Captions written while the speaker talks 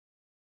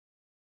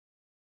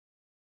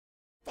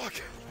Fuck.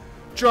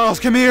 Charles,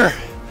 come here.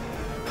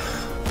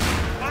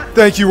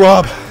 Thank you,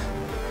 Rob.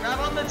 Grab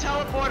on the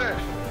teleporter.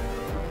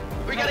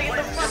 We gotta get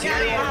the fuck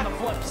out of here. On the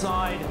flip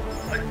side.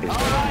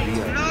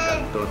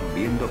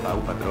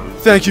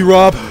 Thank you,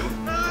 Rob.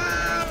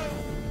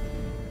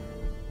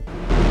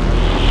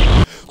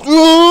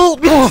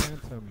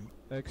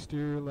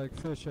 Exterior like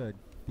fish egg,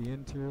 the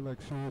interior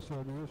like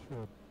suicide wish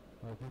rib.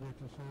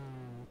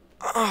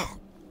 Oh.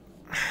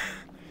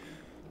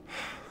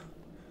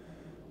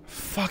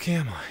 Fuck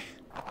am I?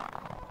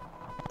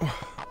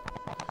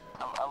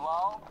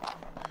 Hello?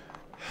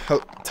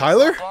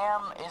 Tyler?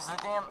 Is the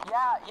damn,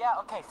 yeah,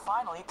 okay,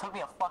 finally, it took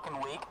me a fucking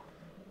week,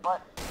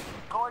 but,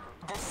 Gord,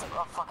 this,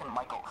 fucking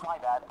Michael, my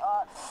bad,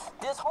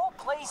 this whole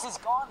place is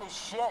gone to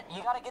shit.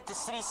 You gotta get to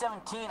City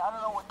 17, I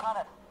don't know what kind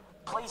of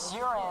place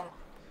you're in.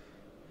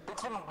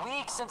 It's been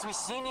weeks since we've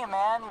seen you,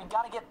 man. We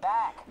gotta get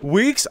back.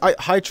 Weeks?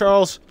 Hi,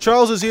 Charles.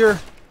 Charles is here.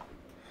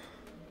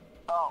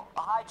 Oh,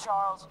 hi,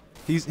 Charles.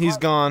 He's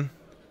gone.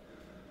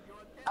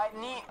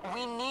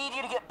 We need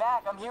you to get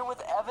back. I'm here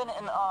with Evan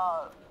and,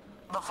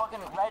 the fucking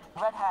red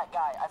hat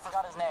guy. I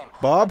forgot his name.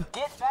 Bob?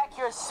 Get back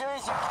here as soon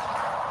as you...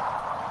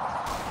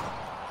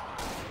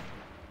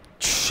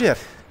 Shit.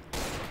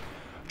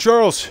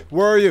 Charles,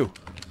 where are you?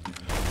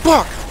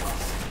 Fuck!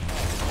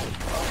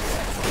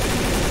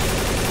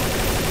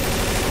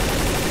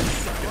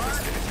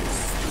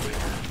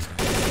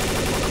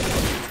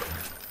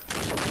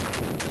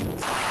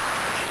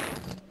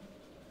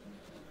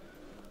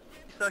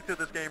 Sucks at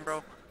this game,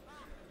 bro.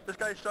 This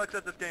guy sucks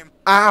at this game.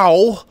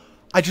 Ow!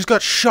 I just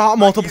got shot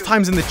multiple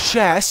times in the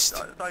chest.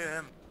 It's not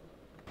him.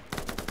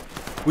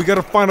 We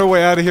gotta find our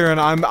way out of here, and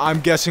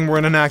I'm guessing we're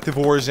in an active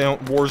war zone.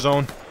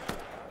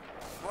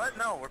 What?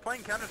 No, we're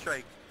playing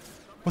Counter-Strike.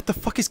 What the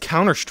fuck is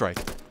Counter-Strike?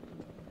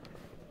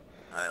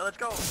 Alright, let's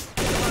go.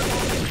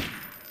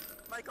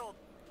 Michael,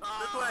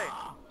 this way.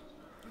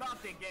 Not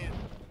again.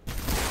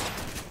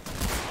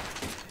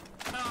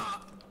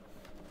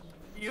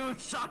 You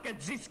suck at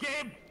this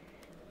game.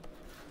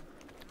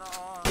 No.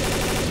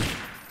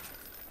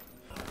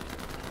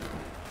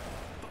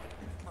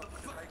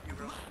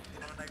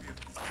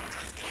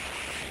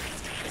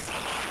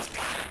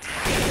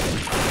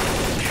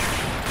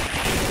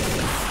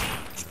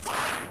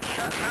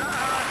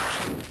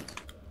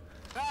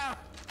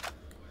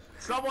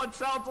 Someone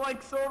sounds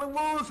like sort of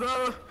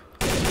loser.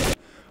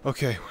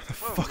 Okay, where the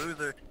fuck?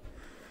 Loser.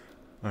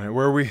 All right,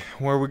 where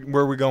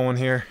are we going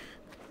here?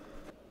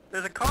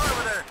 There's a car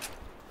over there.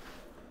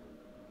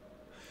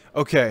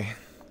 Okay,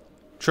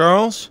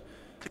 Charles.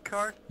 The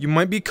car. You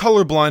might be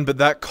colorblind, but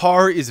that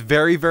car is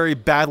very, very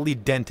badly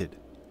dented.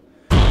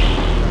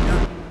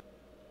 Yeah.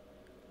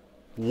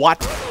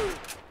 What?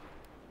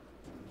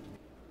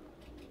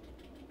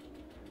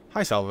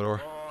 Hi,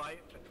 Salvador. Oh,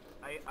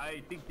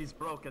 I think he's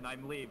broken. I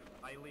leave.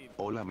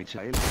 Hola,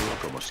 Michael.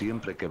 Como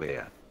siempre que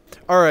vea.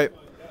 All right.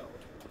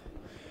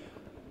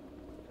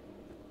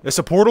 It's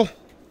a portal.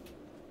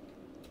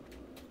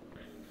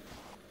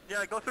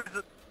 Yeah, go through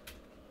the...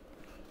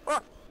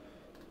 Oh,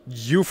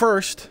 You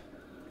first.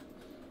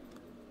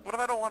 what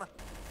if I don't wanna?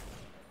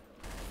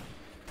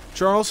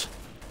 Charles,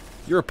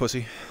 you're a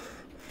pussy.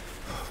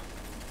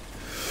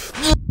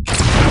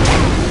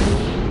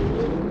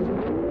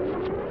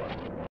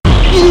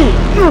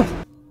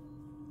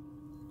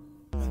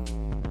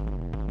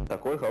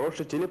 Такой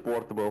хороший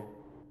телепорт был.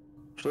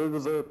 Что это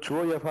за...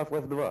 Чего я в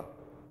Half-Life 2?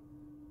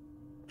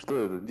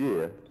 Что это? Где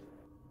я?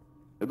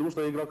 Я думал,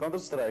 что я играл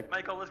Counter-Strike.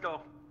 Michael, let's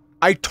go.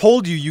 I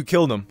told you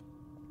killed him.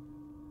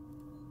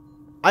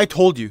 I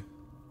told you.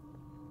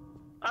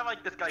 I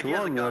like this guy. He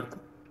has a gun.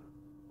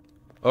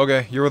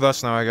 Okay, you're with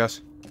us now, I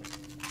guess.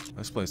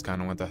 This place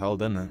kind of went to hell,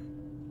 didn't it?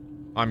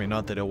 I mean,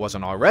 not that it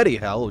wasn't already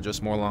hell,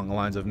 just more along the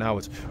lines of now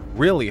it's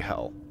really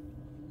hell.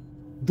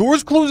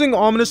 Doors closing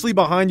ominously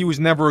behind you is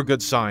never a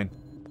good sign.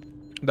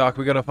 Doc,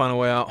 we gotta find a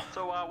way out.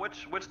 So,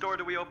 which door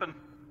do we open?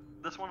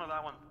 This one or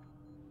that one?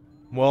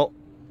 Well,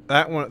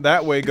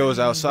 that way goes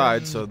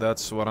outside, so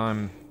that's what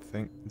I'm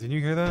think. Did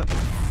you hear that?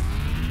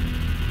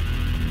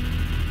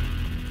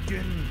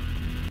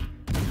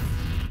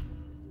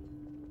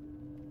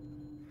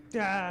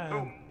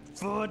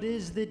 Ford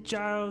is the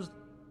Charles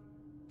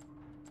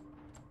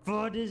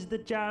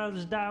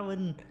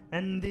Darwin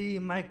and the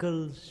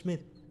Michael Smith,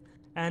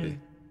 and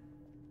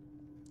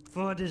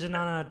Ford is an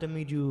honor to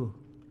meet you.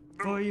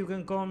 For you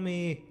can call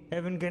me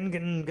Evan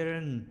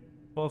Gren,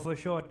 or for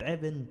short,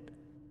 Evan.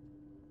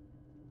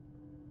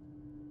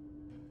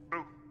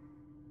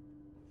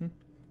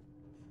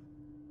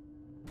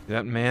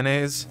 That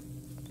mayonnaise?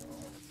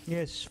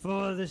 Yes,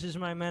 for this is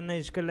my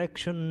mayonnaise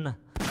collection.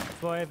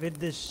 For I've had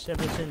this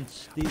ever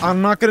since.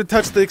 I'm not gonna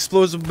touch the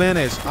explosive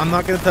mayonnaise. I'm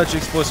not gonna touch the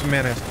explosive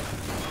mayonnaise.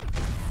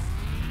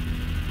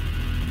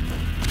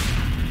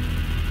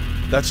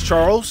 That's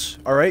Charles,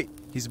 alright?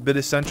 He's a bit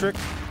eccentric.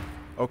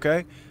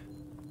 Okay?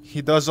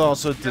 He does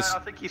also Yeah, I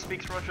think he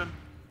speaks Russian.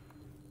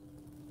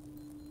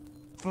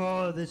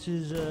 For this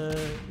is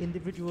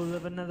individual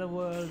of another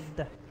world.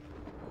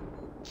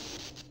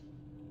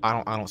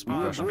 I don't speak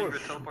Russian.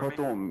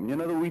 Потом, мне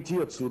надо уйти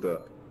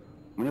отсюда.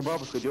 Мне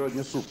бабушка делает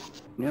мне суп.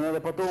 Мне надо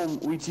потом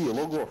уйти,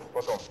 логов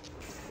потом.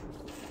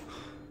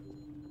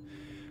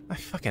 I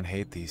fucking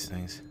hate these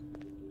things.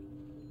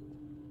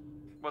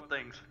 What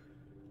things?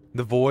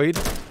 The void.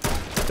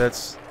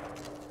 That's.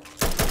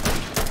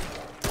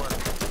 What?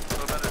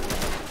 What about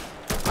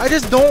it? I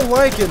just don't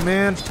like it,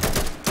 man.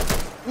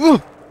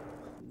 Ugh.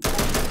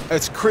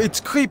 It's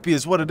creepy,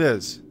 is what it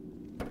is.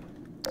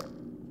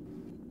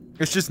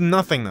 It's just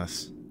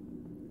nothingness,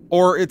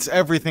 or it's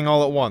everything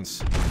all at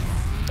once.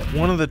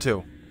 One of the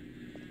two.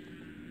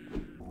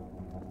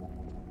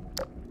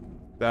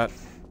 That.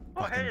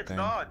 Oh, hey, it's thing.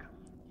 dog.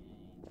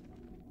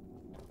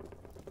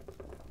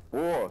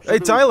 О, Hey,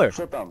 Tyler.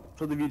 Что там?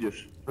 Что ты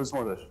видишь? Что ты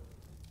смотришь?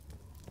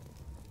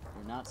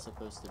 You're not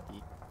supposed to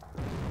be.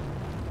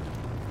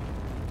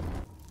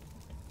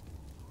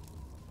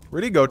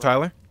 Where'd he go,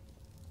 Tyler?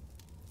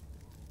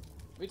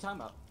 What are you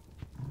talking about?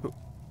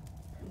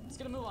 Let's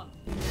get a move on.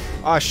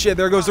 Ah, shit,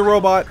 there goes the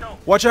robot.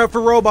 Watch out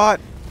for robot.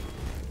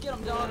 Get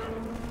him, dog.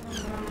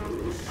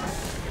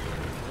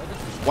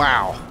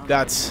 Wow,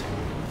 that's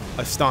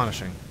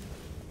astonishing.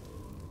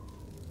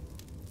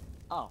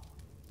 Oh.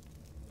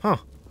 Huh,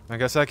 I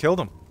guess I killed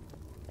him.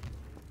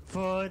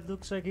 Forward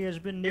looks like he has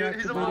been He's a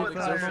deactivated little for a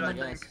exhausted, I moment.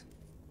 think.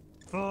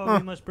 Forward, Huh.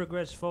 we must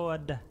progress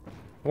forward.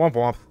 Womp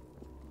womp.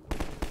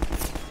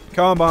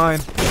 Combine.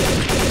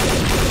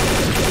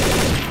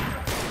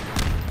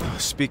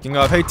 Speaking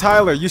of, hey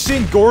Tyler, you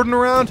seen Gordon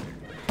around?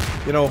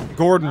 You know,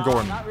 Gordon.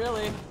 Not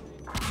really.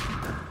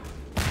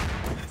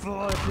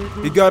 Forward,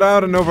 He got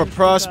out of Nova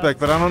Prospect,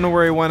 but I don't know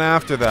where he went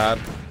after that.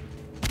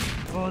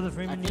 For the I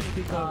freeman you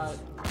think, speak of,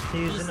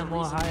 he is he's in the a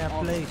more reason higher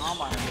all the place.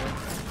 combine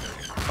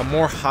are A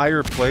more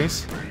higher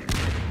place?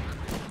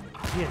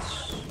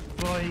 Yes,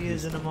 for he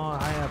is in a more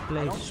higher I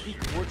don't place. speak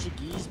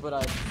Portuguese, but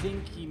I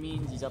think he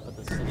means he's up at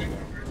the city.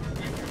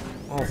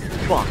 Oh,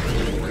 fuck.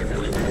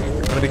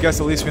 But I guess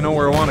at least we know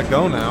where we want to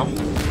go now.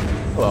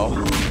 Hello.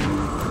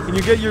 Can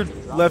you get your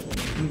left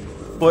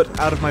foot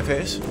out of my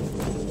face?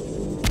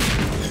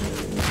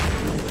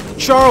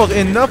 Charles,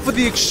 enough with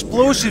the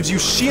explosives, you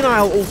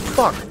senile old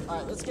fuck!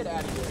 Alright, let's get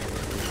out of here.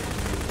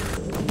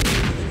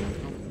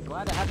 I'm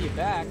glad to have you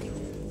back.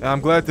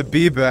 I'm glad to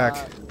be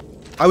back.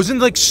 I was in,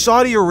 like,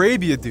 Saudi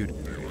Arabia, dude.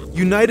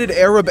 United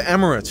Arab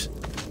Emirates.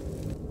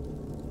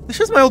 This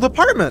is my old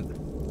apartment!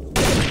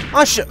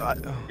 Ah, shit.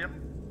 Yep.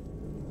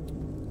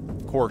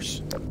 Of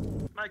course.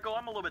 Michael,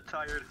 I'm a little bit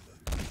tired.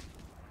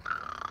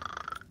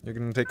 You're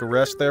gonna take a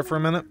rest there for a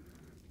minute?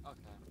 Okay.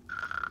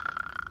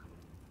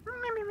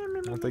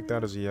 I'll take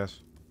that as a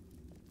yes.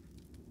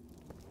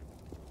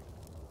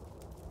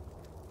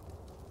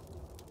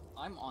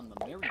 I'm on the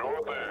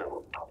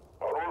merry-go-round.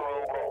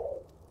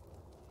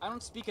 I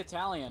don't speak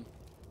Italian.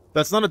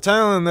 That's not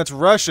Italian, that's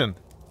Russian.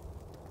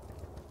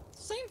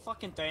 Same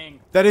fucking thing.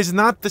 That is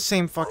not the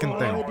same fucking Oh,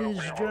 thing. it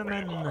is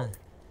German.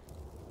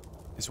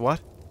 Is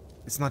what?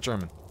 It's not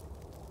German.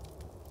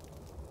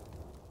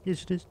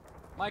 Yes, it is.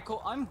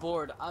 Michael, I'm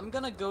bored. I'm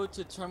gonna go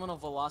to terminal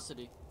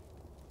velocity.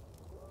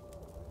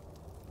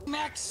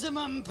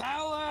 Maximum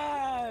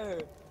power!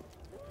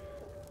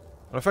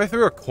 What if I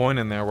threw a coin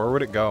in there? Where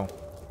would it go?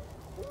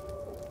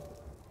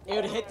 It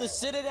would hit the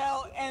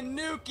Citadel and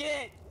nuke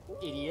it!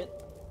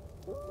 Idiot.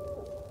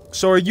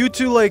 So are you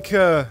two, like,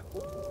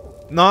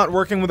 not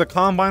working with a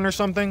combine or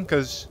something?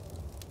 Cause...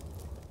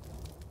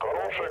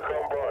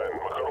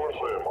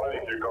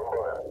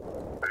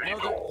 No,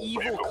 they're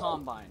evil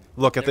combine.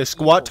 Look, if They're they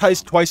squat evil.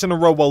 twice in a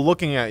row while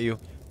looking at you,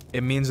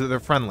 it means that they're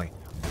friendly.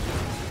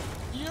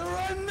 You're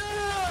a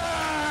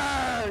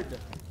nerd!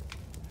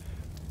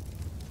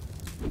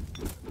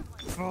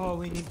 Oh,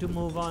 we need to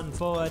move on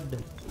forward.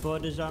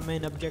 Forward is our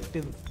main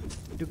objective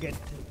to get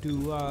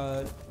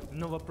to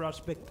Nova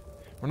Prospect.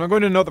 We're not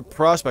going to Nova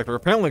Prospect, we're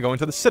apparently going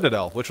to the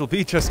Citadel, which will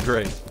be just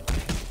great.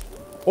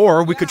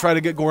 Or we could try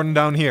to get Gordon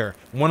down here.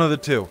 One of the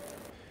two.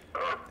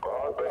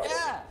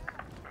 Yeah!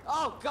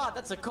 Oh god,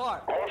 that's a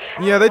car.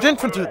 Yeah, they tend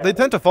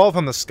to fall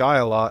from the sky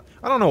a lot.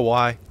 I don't know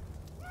why.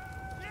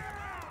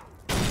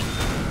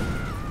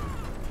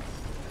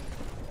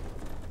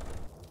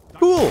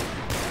 Cool!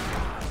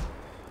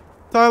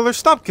 Tyler,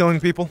 stop killing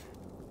people.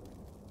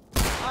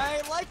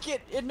 I like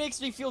it. It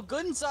makes me feel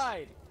good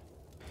inside.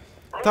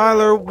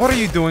 Tyler, what are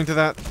you doing to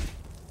that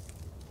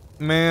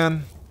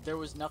man? There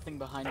was nothing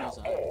behind those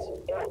eyes.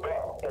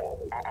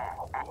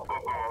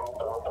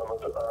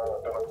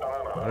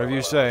 Whatever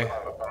you say.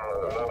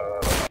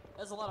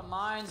 There's a lot of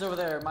mines over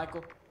there,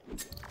 Michael.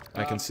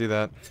 I can see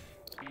that.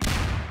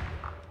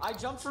 I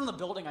jumped from the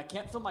building. I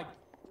can't feel my.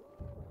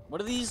 What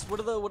are these? What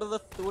are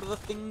the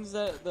things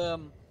that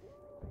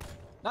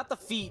not the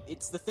feet.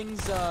 It's the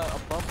things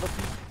above the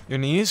feet. Your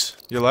knees?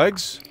 Your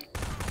legs?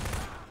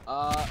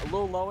 A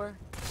little lower.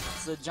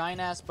 It's a giant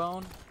ass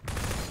bone.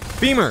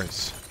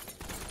 Femurs!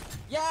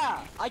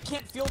 Yeah, I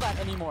can't feel that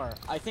anymore.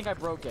 I think I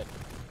broke it.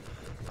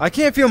 I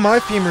can't feel my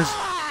femurs.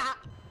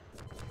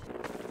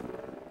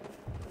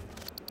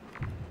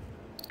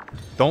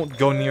 Don't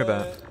go near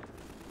that.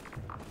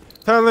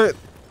 Tyler,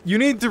 you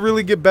need to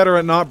really get better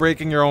at not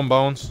breaking your own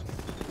bones.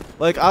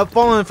 Like, I've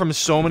fallen from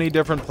so many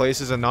different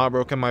places and not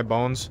broken my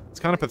bones.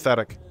 It's kind of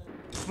pathetic.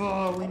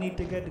 Oh, we need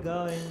to get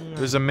going.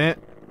 There's a man.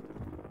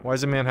 Why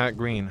is a man hat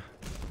green?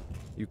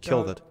 You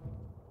killed it.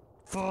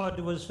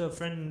 Ford was a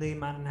friendly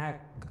man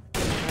hack. I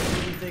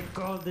believe they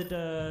called it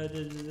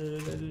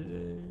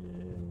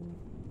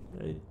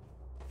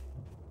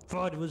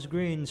Ford was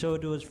green, so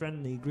it was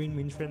friendly. Green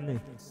means friendly.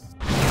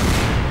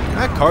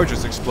 That car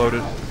just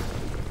exploded.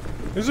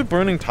 There's a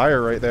burning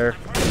tire right there.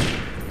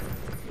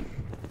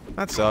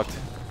 That sucked.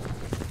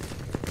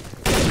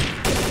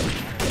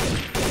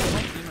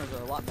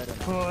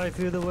 Oh, I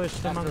feel the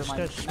worst amongst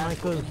us,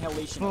 Michael.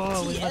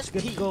 Oh, we must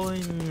get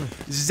going.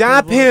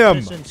 Zap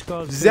him!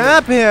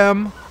 Zap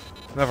him!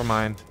 Never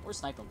mind. We're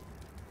sniping.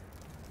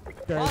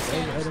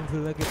 I don't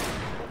feel like it.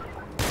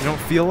 You don't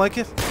feel like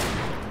it?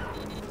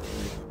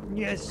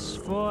 Yes,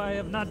 for I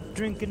have not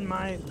drinking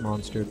my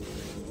monster.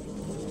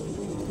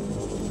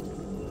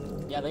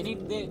 Yeah, they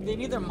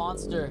need their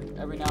monster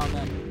every now and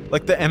then.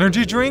 Like the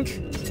energy drink?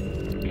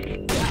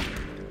 Yeah.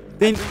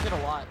 They I drink it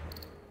a lot.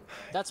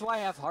 That's why I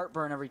have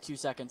heartburn every 2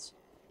 seconds.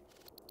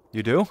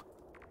 You do?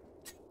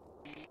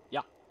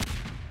 Yeah.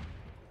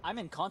 I'm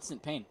in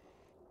constant pain.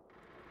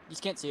 You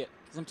just can't see it,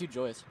 because I'm too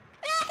joyous.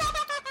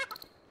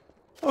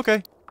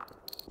 Okay.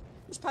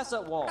 Just pass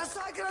that wall.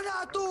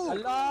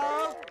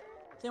 Hello?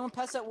 Did anyone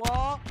pass that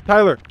wall?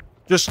 Tyler,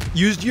 just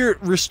use your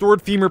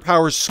restored femur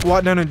powers,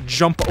 squat down and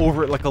jump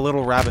over it like a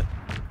little rabbit.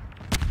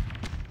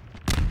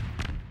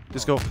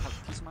 Just go.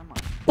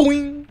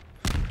 Boing!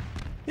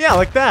 Yeah,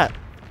 like that.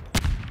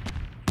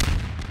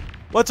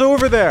 What's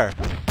over there?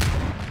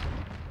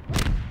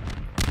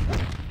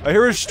 I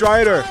hear a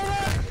Strider.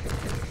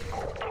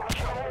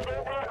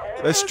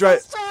 Let's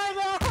Strider.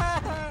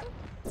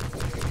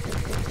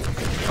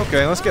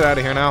 Okay, let's get out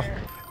of here now.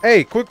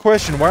 Hey, quick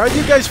question. Why are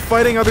you guys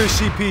fighting other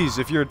CPs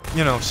if you're,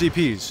 you know,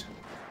 CPs?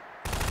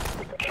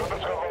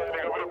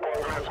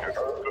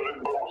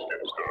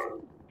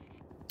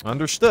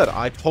 Understood.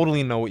 I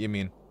totally know what you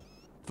mean.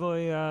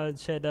 Boy,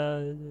 said,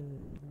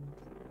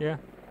 yeah.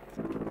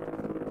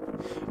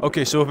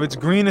 Okay, so if it's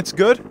green, it's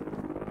good?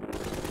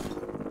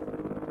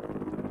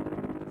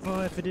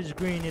 For if it is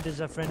green, it is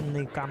a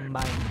friendly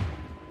combine.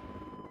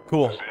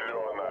 Cool.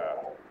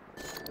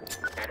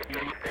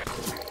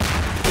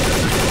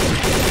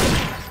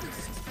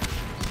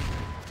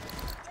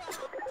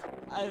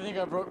 I think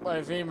I broke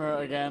my femur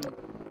again.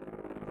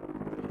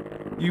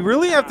 You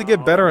really have to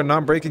get better at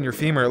not breaking your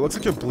femur. It looks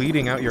like you're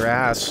bleeding out your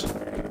ass.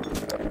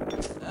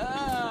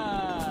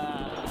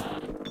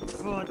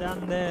 For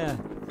down there,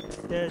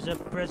 there's a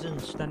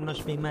presence that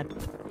must be met.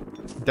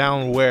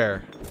 Down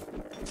where?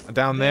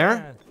 Down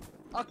there?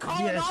 A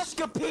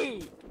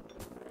colonoscopy!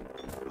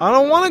 I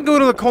don't want to go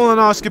to the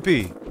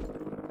colonoscopy.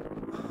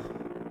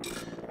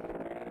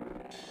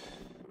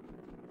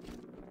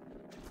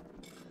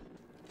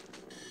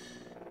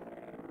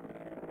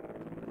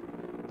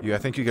 I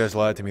think you guys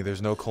lied to me.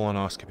 There's no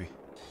colonoscopy.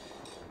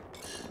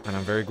 And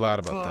I'm very glad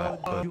about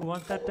that. But... Do you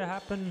want that to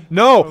happen?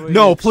 No,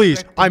 no,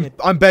 please.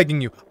 I'm begging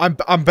you.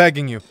 I'm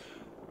begging you.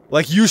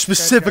 Like you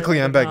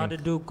specifically, I'm begging. To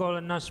do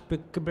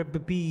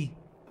colonoscopy.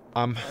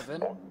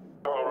 Evan,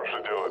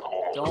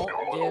 don't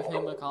give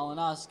him a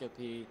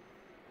colonoscopy.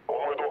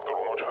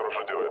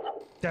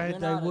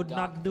 I would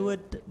not do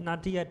it.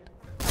 Not yet.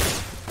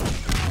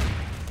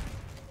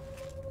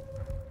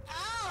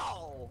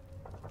 Ow!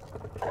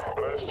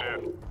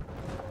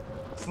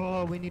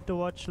 For we need to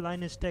watch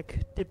Linus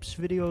Tech Tips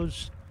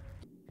videos.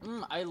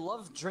 I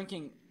love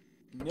drinking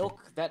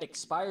milk that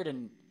expired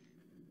in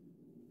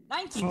Oh,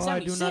 1976. I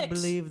do not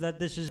believe that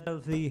this is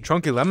healthy.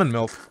 Chunky lemon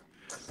milk.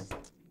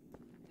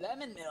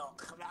 Lemon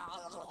milk.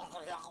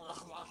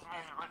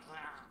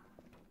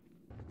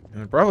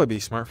 It'd probably be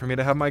smart for me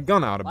to have my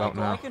gun out about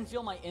Michael, now. I can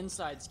feel my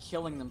insides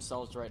killing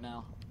themselves right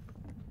now.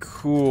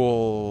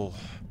 Cool.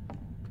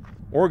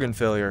 Organ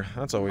failure.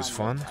 That's always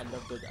fun. I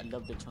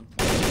love the chunky.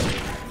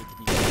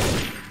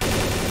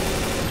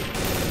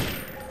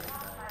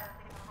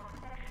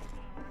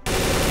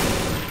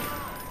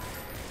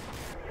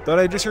 Did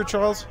I just hear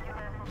Charles?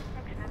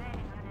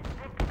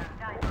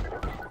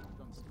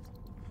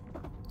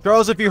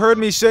 Charles, if you heard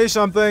me say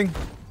something.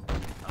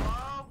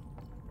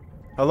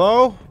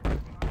 Hello?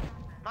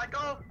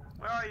 Michael,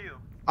 where are you?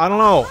 I don't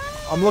know.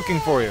 I'm looking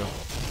for you.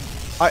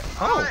 Oh.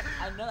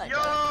 I know that Yo!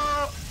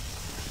 guy.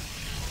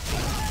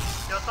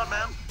 Yo, what's up,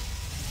 man?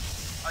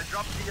 I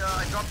dropped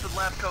the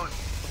lab coat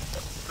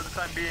for the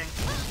time being.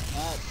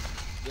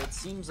 It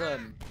seems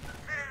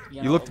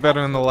You looked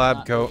better in the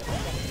lab coat.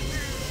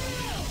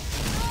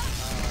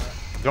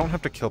 You don't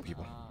have to kill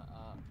people.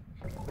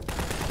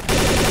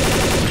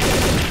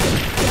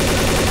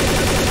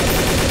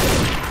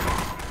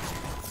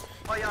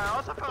 Oh yeah, I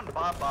also found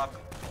Bob.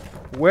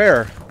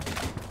 Where?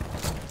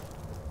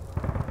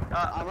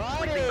 I'm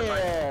right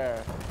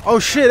here. Oh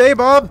shit, hey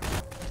Bob!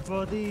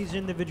 For these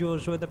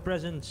individuals were the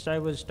presents I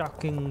was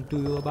talking to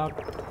you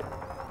about.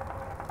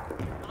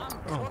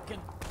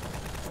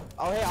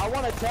 Oh hey, I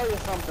want to tell you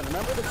something.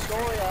 Remember the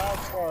story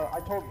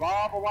I told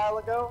Bob a while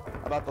ago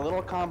about the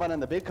little combine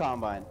and the big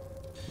combine?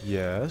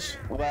 Yes.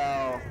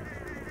 Well,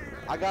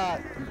 I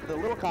got the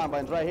little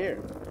combines right here.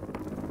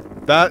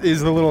 That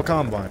is the little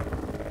combine.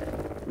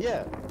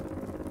 Yeah.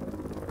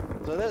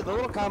 So the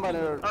little combine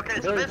are Okay,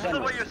 so very basically friendly.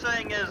 what you're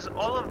saying is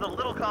all of the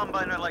little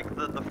combine are like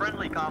the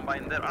friendly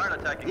combine that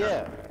aren't attacking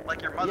us.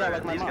 Like your mother Yeah, like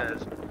and my these mom.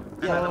 guys.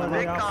 Yeah, And then the they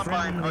big are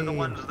combine are the friendly.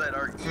 ones that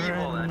are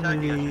evil and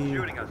attacking us and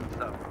shooting us and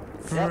stuff.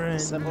 Yep,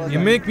 simple as You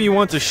that. make me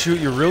want to shoot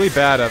you really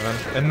bad, Evan.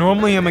 And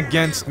normally I'm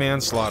against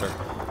manslaughter.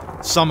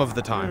 Some of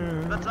the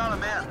time. That's not a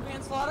man.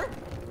 Manslaughter?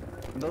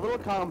 The little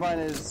combine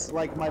is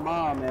like my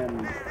mom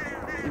and,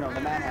 you know, the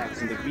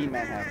Manhattans and the green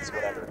Manhattans,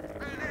 whatever.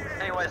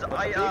 Anyways, But the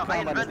I big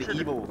combine is the invented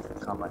evil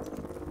combine.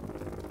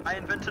 I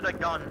invented a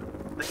gun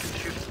that can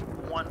shoot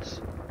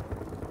once,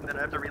 and then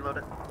I have to reload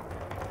it.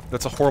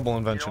 That's a horrible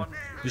invention.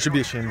 You should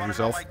be ashamed of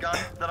yourself. My gun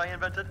that I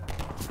invented?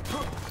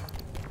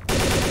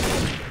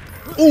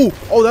 Ooh!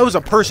 Oh, that was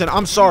a person.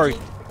 I'm sorry.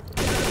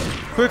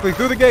 Quickly,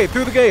 through the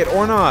gate,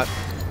 or not.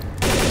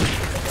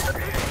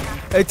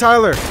 Hey,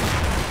 Tyler.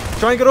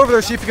 Try and get over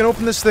there, see if you can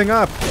open this thing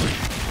up.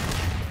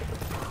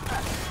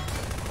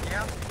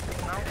 Yeah?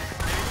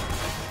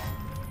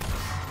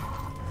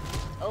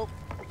 Oh.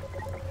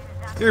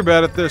 You're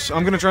bad at this.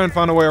 I'm gonna try and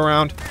find a way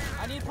around.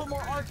 I need to put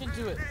more arc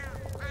into it.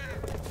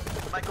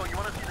 Michael, you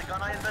want to see the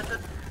gun I invented?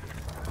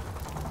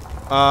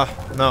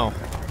 No.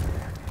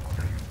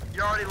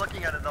 You're already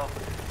looking at it though.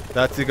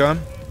 That's the gun?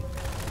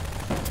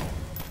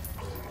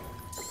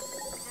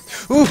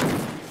 Ooh!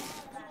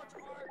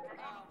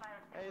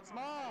 Hey, it's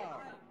mom!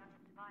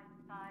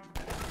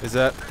 Is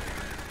that...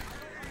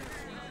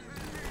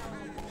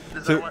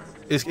 Is So, that what?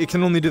 it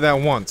can only do that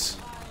once.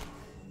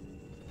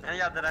 And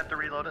yeah, then I have to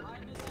reload it.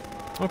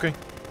 Okay.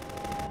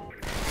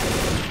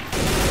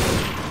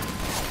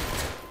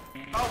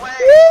 Oh wait!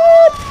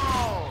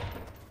 Oh!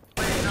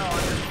 Wait, no, I'm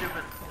just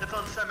stupid. It's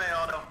on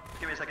semi-auto.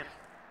 Give me a second.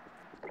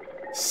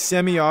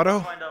 Semi-auto?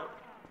 Let's find out.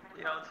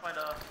 Yeah, let's find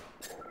out.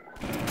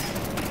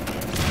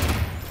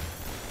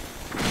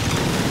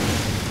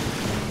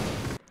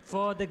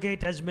 For the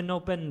gate has been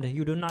opened.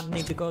 You do not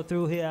need to go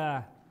through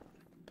here.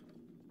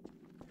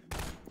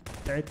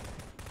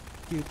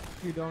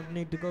 You don't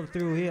need to go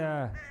through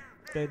here.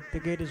 The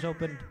gate is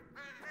opened.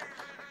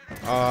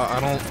 I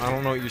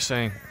don't know what you're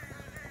saying.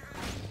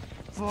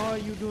 For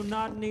you do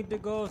not need to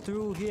go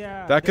through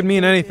here. That could The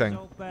mean gate is anything.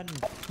 open.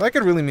 That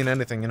could really mean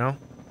anything, you know?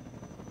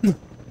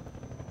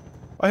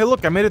 Oh, hey,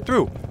 look, I made it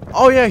through.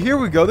 Oh, yeah, here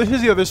we go. This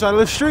is the other side of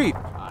the street.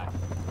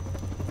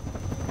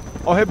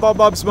 Oh, hey,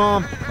 Bob's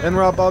mom. And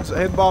Rob Bob's.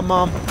 Hey, Bob,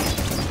 mom.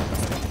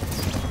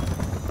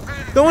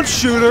 Don't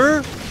shoot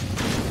her.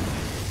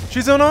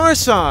 She's on our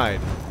side.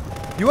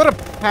 You ought to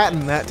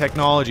patent that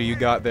technology you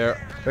got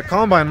there. The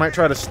Combine might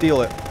try to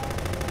steal it.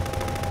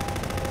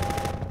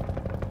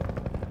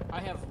 I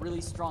have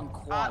really strong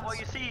quads. Well,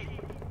 you see,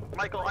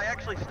 Michael, I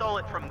actually stole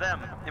it from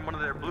them in one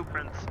of their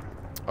blueprints.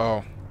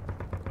 Oh.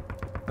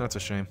 That's a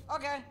shame.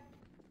 Okay.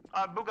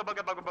 Booga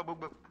booga booga booga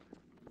booga.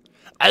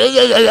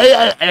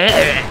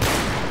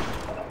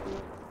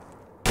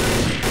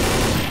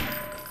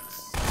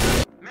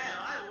 Man,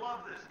 I love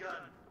this gun.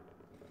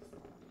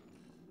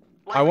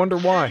 Like, I wonder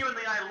why.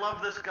 Genuinely, I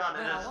love this gun.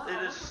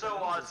 It is so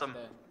awesome.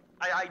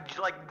 I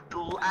like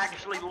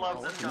actually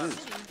love this gun.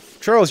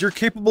 Charles, you're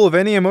capable of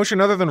any emotion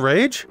other than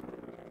rage?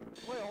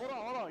 Wait, hold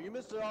on. You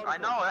missed it all. I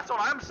know, that's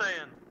what I'm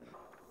saying.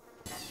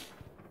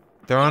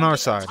 They're on our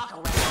side.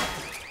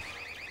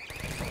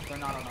 They're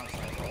not on our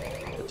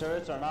side. The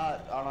turrets are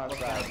not on our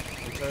side.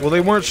 Well, they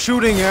weren't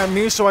shooting at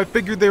me, so I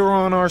figured they were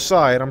on our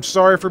side. I'm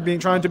sorry for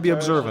trying to be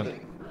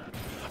observant.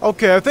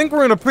 Okay, I think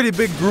we're in a pretty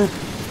big group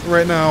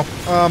right now.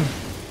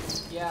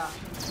 Yeah.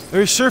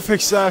 There's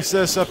surface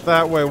access up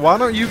that way. Why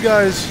don't you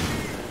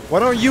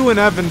and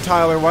Evan,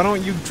 Tyler, why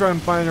don't you try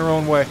and find your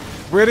own way?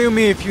 Radio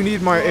me if you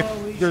need my...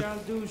 Oh, we shall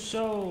do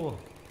so.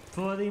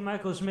 For the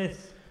Michael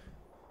Smith.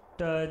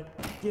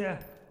 Yeah.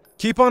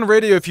 Keep on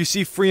radio if you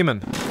see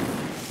Freeman.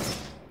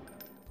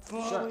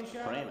 Sure,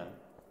 Freeman.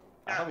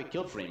 I thought we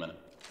killed Freeman.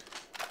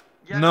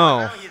 Yeah, No.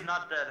 apparently he's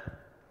not dead.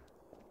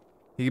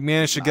 He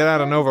managed to get out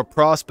of Nova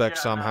Prospect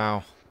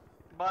somehow.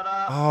 But,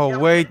 Oh,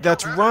 wait,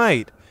 that's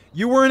right.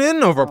 You weren't in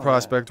Nova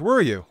Prospect,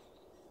 were you?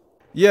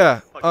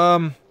 Yeah,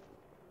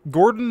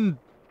 Gordon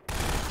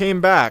came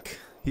back.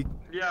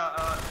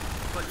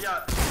 but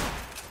yeah.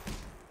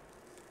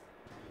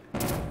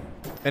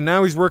 And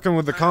now he's working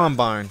with the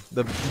Combine.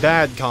 The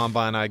bad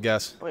Combine, I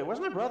guess. Wait, where's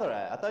my brother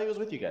at? I thought he was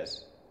with you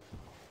guys.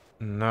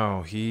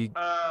 No, he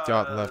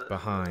got left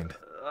behind.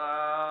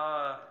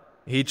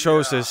 He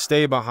chose to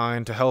stay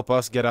behind to help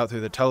us get out through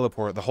the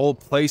teleport. The whole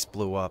place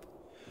blew up.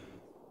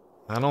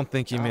 I don't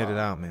think he made it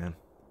out, man.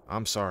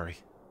 I'm sorry.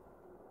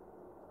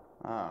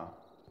 Oh.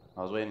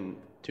 I was waiting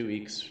 2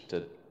 weeks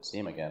to see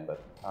him again,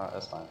 but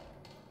that's fine.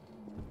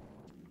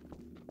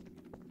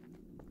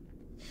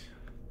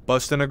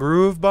 Bustin' a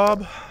groove,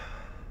 Bob?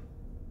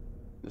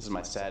 This is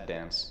my sad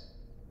dance.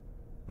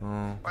 Oh,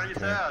 Why are you okay.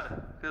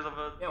 sad? Because of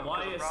a... Yeah,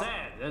 why are you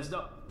sad? There's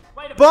no...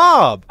 Wait a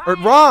Bob! Or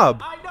Hey,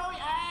 Rob! I know,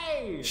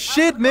 hey!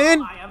 Shit,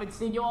 man! I haven't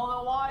seen you all in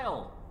a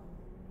while.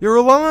 You're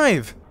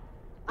alive!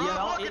 You Rob,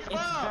 know, look, it's it's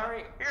Bob!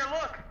 very... Here,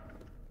 look!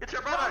 It's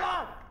your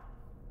brother!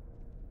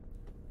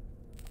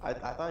 I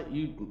thought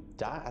you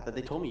died. I thought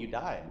they told me you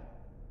died.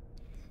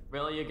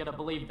 Really, you're gonna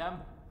believe them?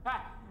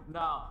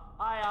 No,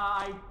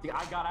 I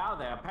got out of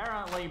there.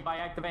 Apparently, by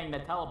activating the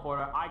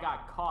teleporter, I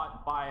got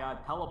caught by a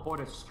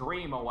teleporter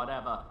stream or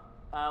whatever.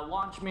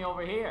 Launched me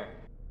over here.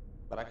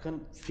 But I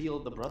couldn't feel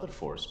the brother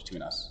force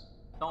between us.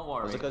 Don't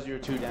worry. Was it because you were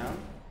too down?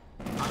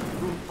 I'm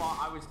too far.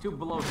 I was too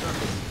below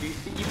surface. You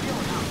feel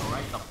it now, though,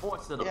 right? The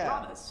force of the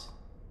brothers.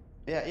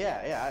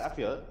 Yeah, I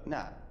feel it.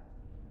 Nah.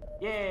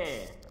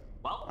 Yeah.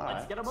 Well,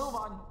 let's get a move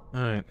on.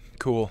 Alright,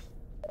 cool.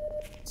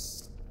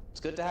 It's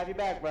good to have you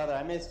back, brother.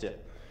 I missed you.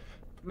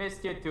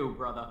 Missed you too,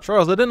 brother.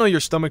 Charles, I didn't know your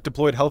stomach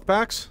deployed health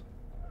packs.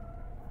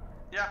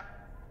 Yeah.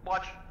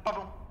 Watch.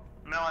 Boom.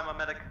 Now I'm a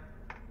medic.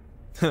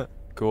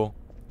 Cool.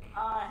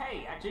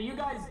 Hey, actually, you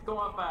guys go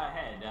up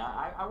ahead.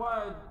 I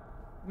want to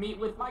meet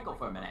with Michael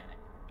for a minute.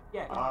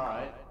 Yeah.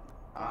 Alright,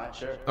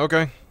 sure.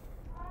 Okay.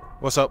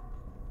 What's up?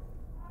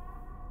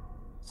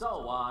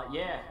 So,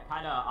 yeah,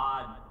 kind of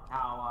odd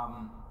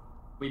how,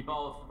 we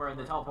both were in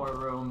the teleporter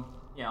room.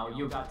 You know,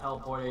 you got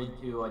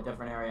teleported to a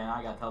different area and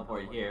I got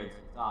teleported here.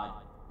 It's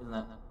odd, isn't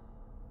it?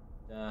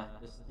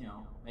 Just, you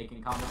know,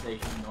 making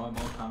conversation,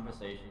 normal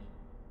conversation.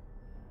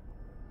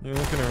 You're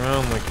looking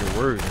around like you're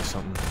worried or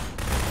something.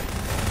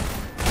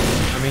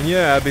 I mean,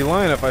 yeah, I'd be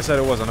lying if I said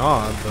it wasn't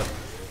odd, but...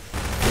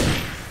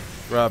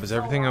 Rob, is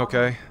everything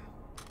okay?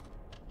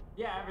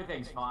 Yeah,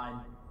 everything's fine.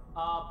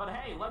 But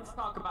hey, let's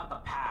talk about the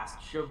past,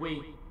 should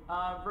we?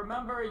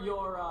 Remember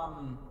your,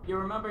 you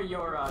remember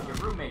your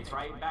roommates,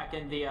 right? Back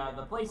in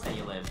the place that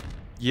you lived?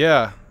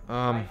 Yeah,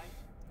 right?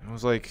 it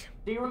was like...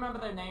 Do you remember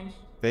their names?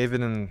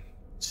 David and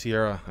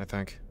Sierra, I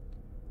think.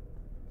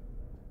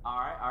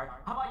 Alright.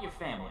 How about your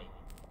family?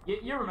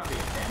 You remember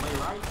your family,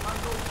 right,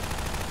 Michael?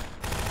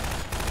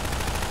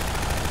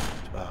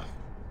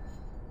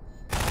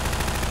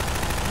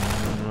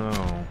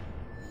 No.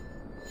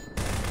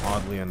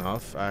 Oddly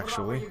enough,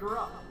 actually. Where you grew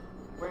up?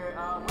 Where were you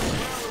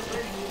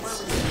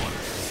born?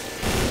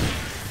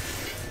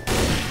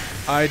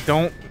 I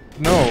don't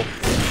know.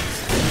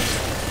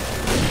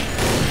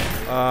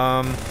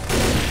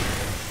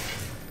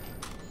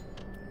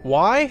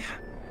 Why?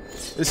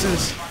 This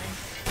is...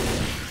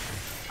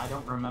 I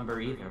don't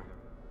remember either.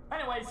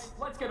 Anyways,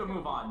 let's get a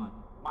move on,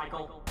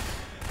 Michael.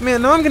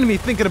 Man, now I'm gonna be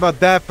thinking about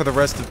that for the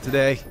rest of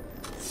today.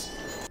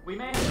 We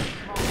may have a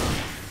small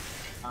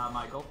problem,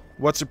 Michael.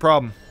 What's the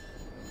problem?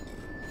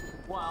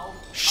 Well...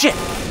 Shit! You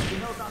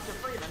know Dr.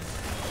 Freeman?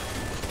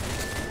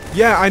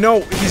 Yeah, I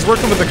know. He's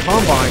working with the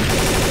Combine.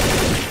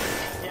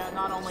 Yeah,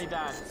 not only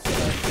that.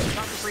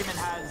 Dr. Freeman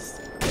has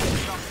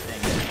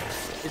something.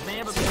 He's been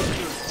able to go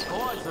through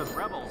scores of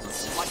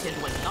rebels, like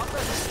into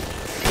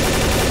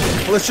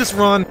nothing. Let's just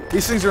run.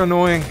 These things are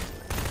annoying.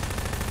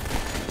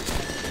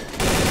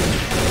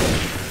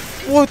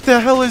 What the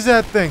hell is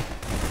that thing?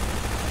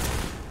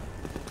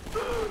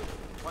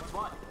 What's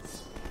what?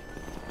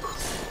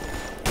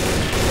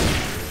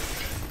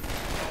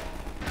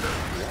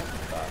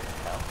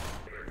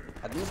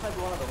 I think this might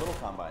be one of the little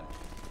Combine.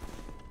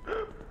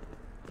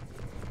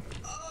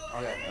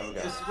 Okay, there we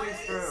go. Just squeeze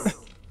through.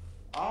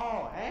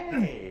 Oh,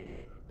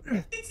 hey!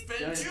 It's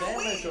been 2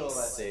 weeks!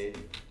 Let's see.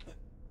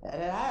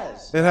 It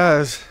has. It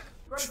has.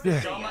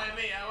 Yeah. Don't mind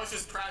me, I was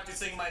just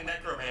practicing my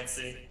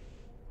necromancy.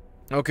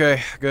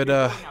 Okay, good,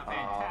 You're doing a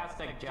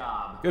fantastic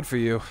job. good for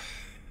you.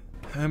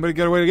 Anybody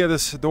got a way to get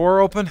this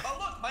door open? Oh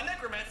look, my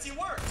necromancy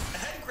worked! A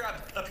head crab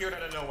appeared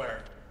out of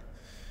nowhere.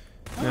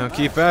 Now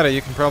keep at it.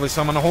 You can probably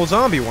summon a whole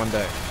zombie one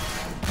day.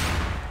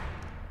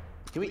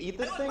 Can we eat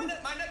this Hey, look, thing?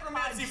 my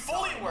necromancy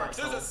fully works!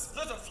 There's a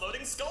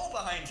floating skull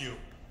behind you.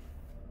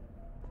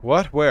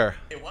 What? Where?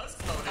 It was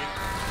floating.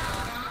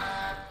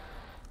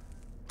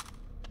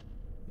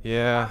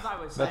 Yeah, As I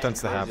was that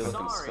tends to saying, happen.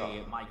 I'm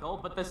sorry, Michael,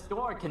 but this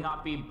door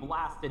cannot be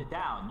blasted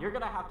down. You're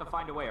gonna have to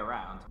find a way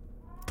around.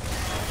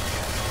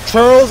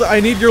 Charles,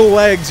 I need your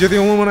legs. You're the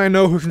only one I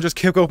know who can just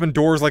kick open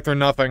doors like they're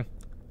nothing.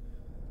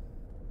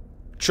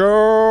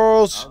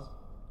 Charles!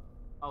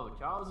 Oh,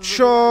 Charles is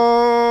Charles!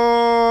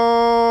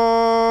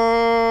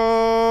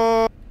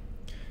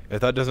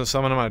 If that doesn't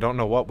summon him, I don't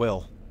know what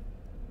will.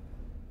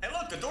 Hey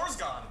look, the door's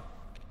gone.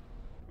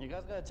 You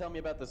guys gotta tell me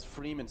about this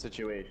Freeman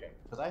situation.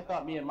 Because I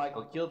thought me and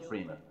Michael killed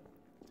Freeman.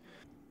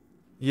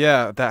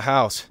 Yeah, that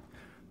house.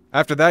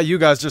 After that, you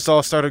guys just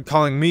all started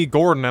calling me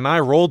Gordon, and I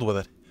rolled with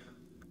it.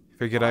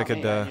 Figured I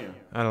could, I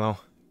don't know.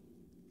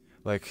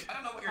 Like... I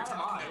don't know what you're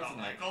talking about,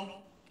 Michael.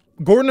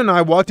 Gordon and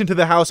I walked into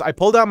the house, I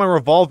pulled out my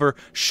revolver,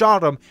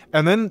 shot him,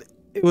 and then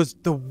it was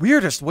the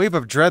weirdest wave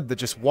of dread that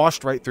just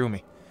washed right through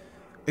me.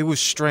 It was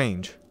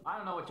strange. I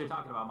don't know what you're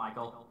talking about,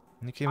 Michael.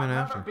 And you came in I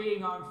after. remember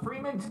being on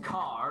Freeman's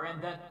car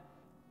and then...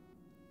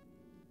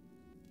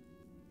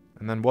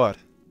 And then what?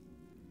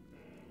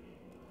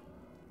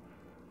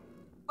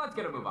 Let's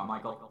get a move on,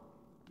 Michael.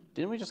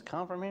 Didn't we just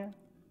come from here?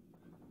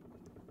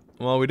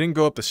 Well, we didn't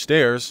go up the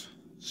stairs,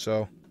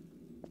 so...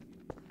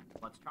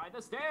 Let's try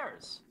the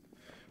stairs.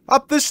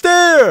 Up the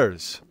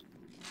stairs!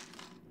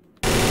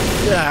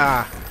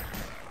 Yeah.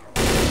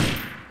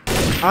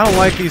 I don't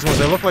like these ones.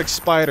 They look like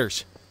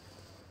spiders.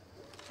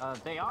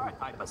 They are a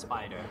type of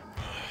spider.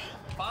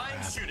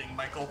 Fine shooting,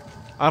 Michael.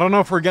 I don't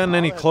know if we're getting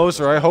any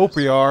closer. I hope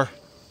we are.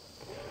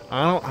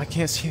 I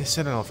can't see the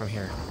Sentinel from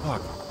here.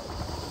 Fuck.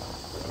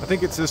 I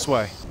think it's this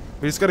way.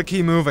 We just gotta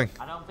keep moving.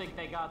 I don't think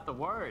they got the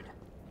word.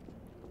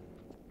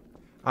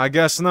 I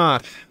guess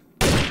not.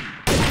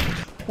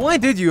 Why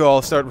did you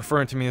all start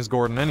referring to me as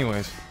Gordon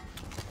anyways?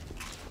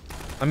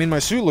 I mean, my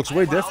suit looks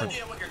way different. I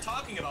have no idea what you're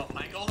talking about,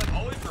 Michael. I've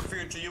always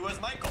referred to you as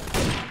Michael.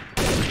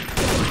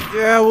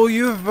 Yeah, well,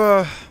 you've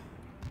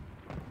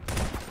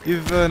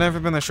never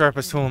been the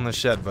sharpest tool in the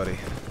shed, buddy.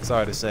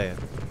 Sorry to say it.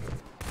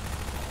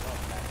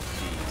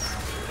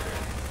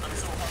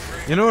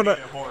 You know what?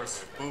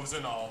 Horse, hooves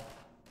and all.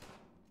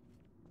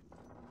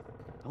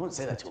 I wouldn't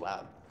say that too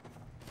loud.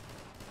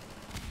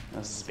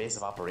 This is base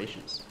of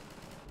operations.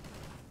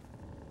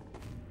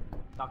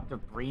 Dr.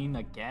 Breen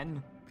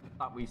again?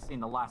 Thought we've seen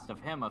the last of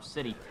him of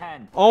City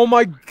 10. Oh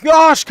my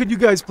gosh! Could you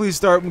guys please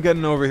start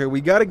getting over here? We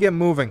gotta get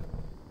moving.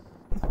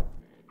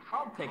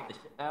 I'll take the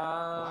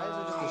Why is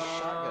there just a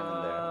shotgun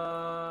in there?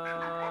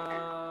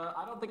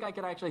 I don't think I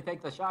can actually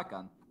take the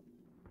shotgun.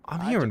 I'm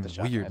hearing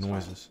weird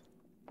noises.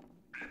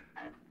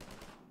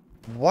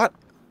 What?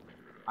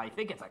 I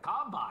think it's a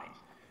combine.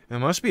 It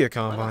must be a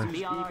combine. Let's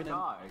be on our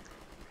guard.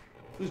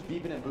 Who's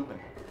beeping and booping?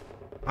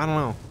 I don't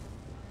know.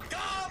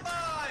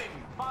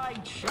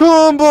 Fine shot.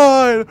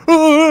 Combine!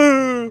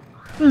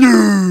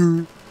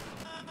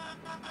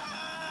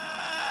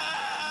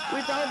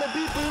 We found the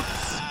beep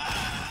boops!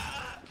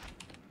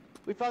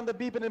 We found the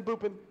beeping and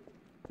booping.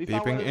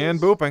 Beeping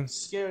and booping.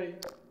 Scary.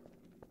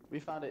 We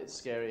found it. It's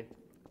scary.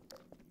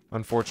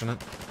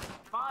 Unfortunate.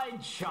 Fine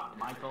shot,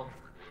 Michael.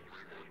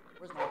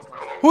 Where's my stuff?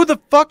 Who the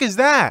fuck is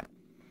that?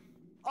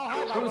 Oh,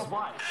 hi, Who's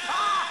what?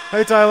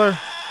 Hey, Tyler.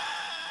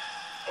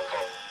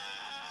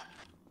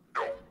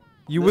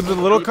 You with the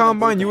little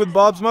combine? You with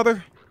Bob's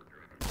mother?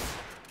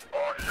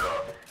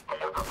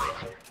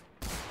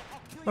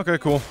 Okay,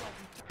 cool.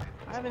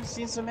 I haven't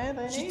seen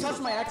Samantha in She ages.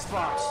 touched my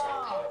Xbox.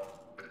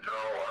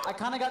 I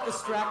kind of got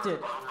distracted.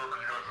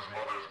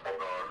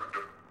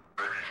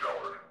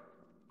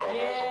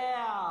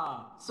 Yeah!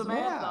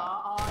 Samantha,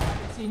 oh, I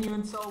haven't seen you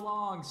in so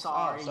long.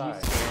 Sorry, sorry. you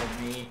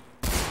scared me.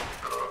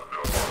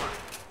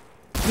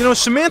 You know,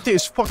 Samantha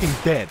is fucking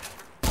dead.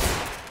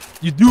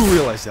 You do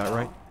realize that,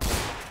 right?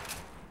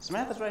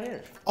 Samantha's right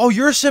here. Oh,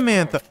 you're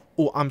Samantha.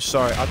 Oh, I'm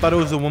sorry. I thought it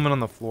was the woman on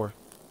the floor.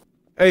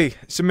 Hey,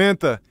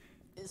 Samantha.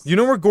 You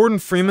know where Gordon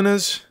Freeman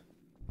is?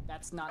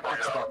 That's not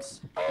Xbox.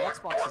 The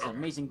Xbox is an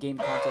amazing game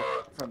console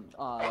from,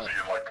 I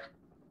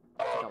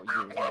forgot what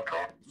year it was.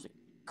 It's a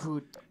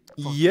good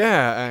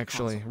Yeah,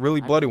 actually.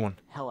 Really bloody one.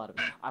 hell out of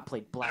it. I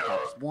played Black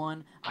Ops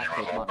 1, I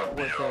played Modern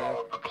Warfare,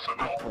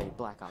 I played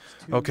Black Ops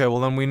 2. Okay, well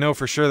then we know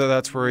for sure that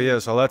that's where he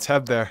is, so let's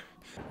head there.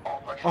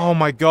 Oh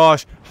my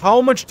gosh, how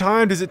much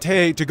time does it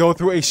take to go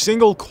through a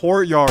single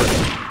courtyard?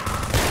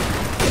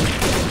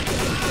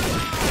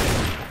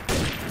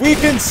 We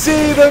can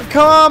see the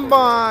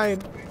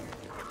combine!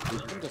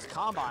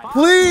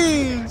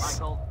 Please!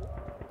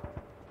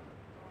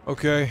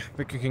 Okay, I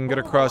think we can get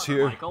across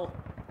here. Oh,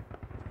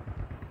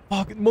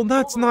 well,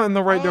 that's not in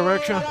the right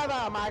direction.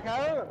 I'm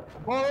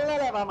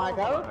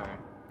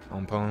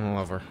pulling the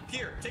lever.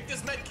 Here, take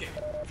this med kit.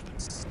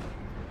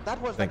 That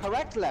was Thank the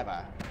correct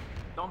lever.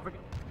 Don't forget.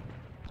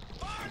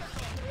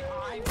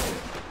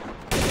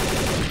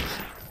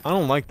 I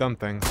don't like them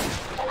things. I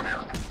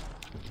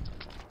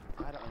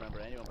don't remember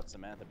anyone but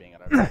Samantha being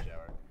at our baby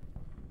shower.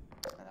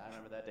 And I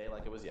remember that day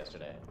like it was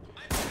yesterday.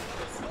 I'm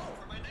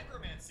for my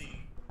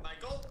necromancy,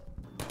 Michael.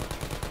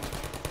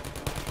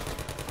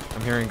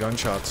 I'm hearing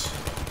gunshots.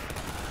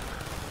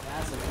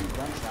 That's a few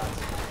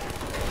gunshots.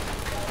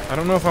 I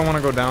don't know if I want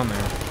to go down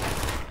there.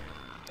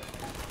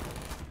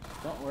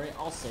 Don't worry,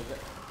 I'll save it.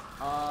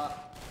 Are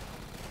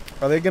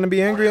they going to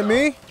be angry at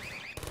me?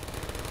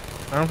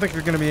 I don't think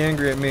they're going to be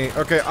angry at me.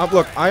 Okay,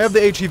 look, I have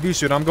the HEV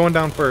suit. I'm going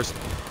down first.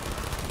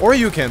 Or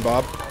you can,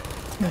 Bob.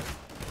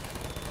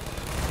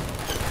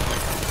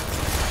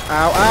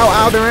 Ow, ow,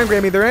 ow, they're angry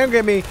at me. They're angry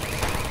at me.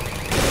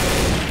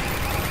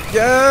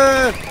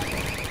 Yeah!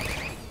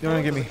 You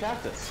don't get me.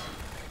 Cactus.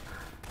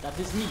 That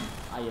is me.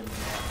 I am.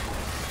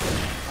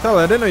 Hell,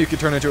 I didn't know you could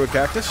turn into a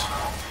cactus.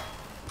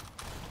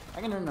 I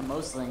can turn into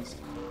most things.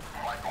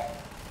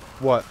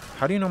 What?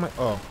 How do you know my...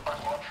 Oh.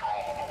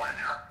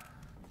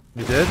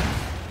 You did?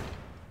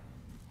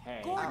 Hey.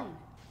 Gordon!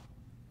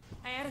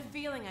 I had a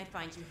feeling I'd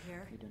find you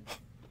here.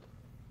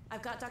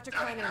 I've got Dr.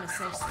 Kleiner in a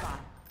safe spot.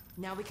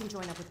 Now we can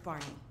join up with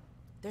Barney.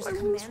 There's a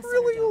command center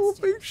really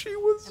hoping downstairs. she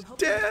was I'm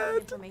hoping to find dead.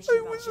 information I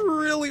about was Jennifer.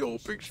 really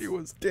hoping she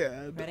was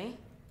dead. Ready?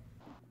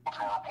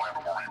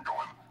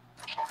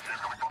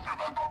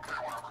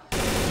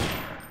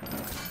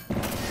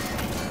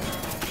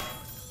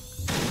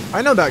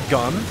 I know that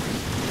gun.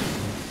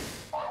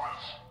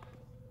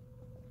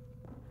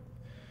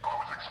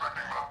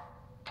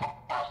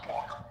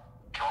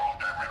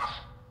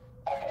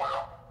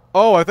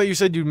 Oh, I thought you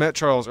said you met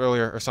Charles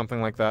earlier or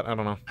something like that. I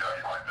don't know.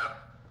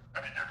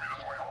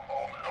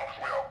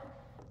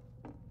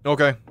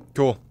 Okay,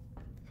 cool.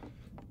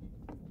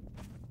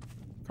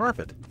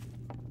 Carpet.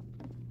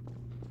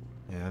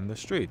 And the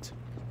street.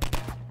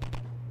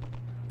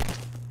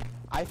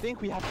 I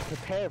think we have to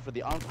prepare for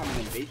the oncoming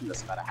invasion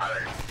that's about to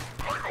happen.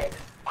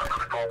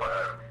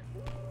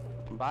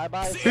 Bye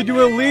bye. Could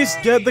you at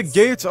least get the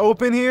gates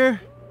open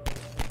here?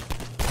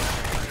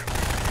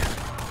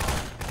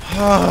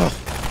 I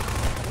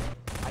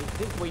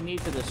think we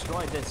need to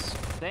destroy this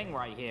thing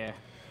right here.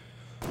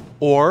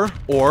 Or,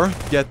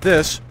 get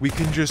this, we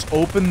can just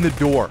open the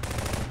door.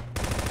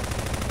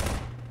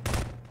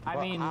 I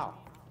mean,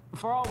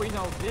 for all we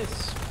know, this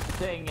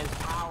thing is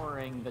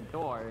powering the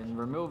door and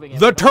removing it.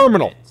 The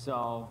terminal! It,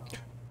 so...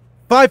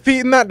 5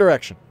 feet in that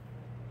direction.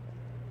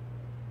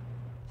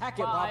 Heck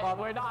it, Bob.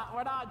 We're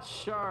not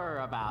sure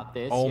about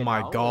this. Oh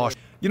my gosh.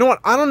 You know what?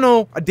 I don't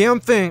know a damn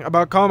thing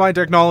about combine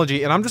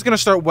technology, and I'm just gonna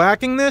start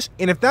whacking this,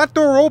 and if that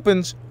door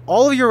opens,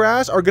 all of your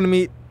ass are gonna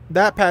meet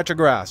that patch of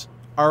grass.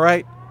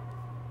 Alright?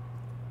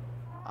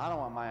 I don't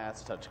want my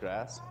ass to touch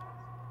grass.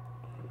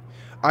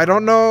 I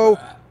don't know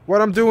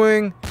what I'm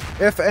doing.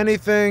 If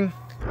anything,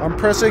 I'm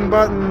pressing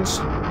buttons.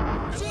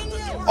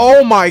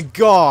 Oh my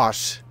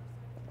gosh.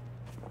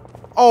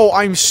 Oh,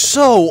 I'm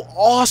so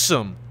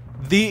awesome.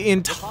 The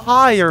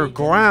entire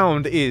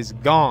ground is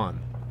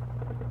gone.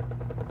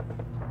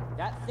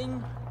 That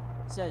thing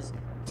says...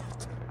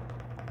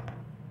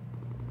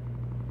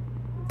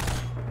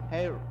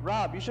 Hey,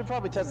 Rob, you should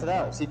probably test it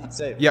out. See if it's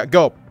safe. Yeah,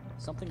 go.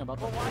 Something about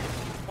the...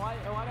 Why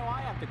do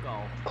I have to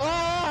go?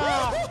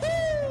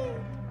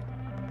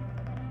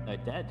 They're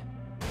dead.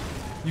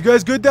 You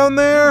guys good down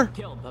there?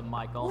 Killed them,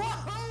 Michael.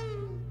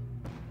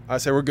 I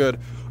say we're good.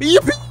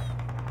 Yippee!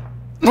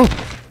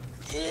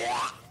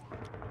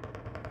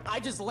 I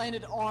just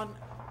landed on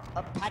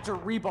a patch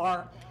of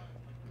rebar.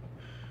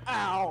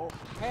 Ow.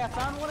 Hey, I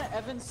found one of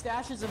Evan's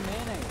stashes of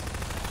mayonnaise.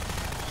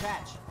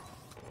 Catch.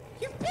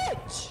 You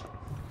bitch!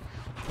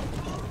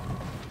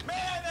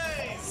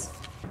 Mayonnaise!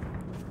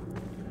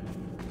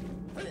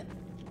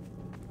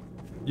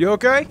 You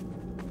okay?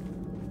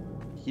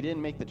 He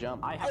didn't make the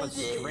jump. I have a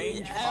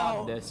strange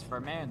fondness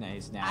for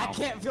mayonnaise now. I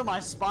can't feel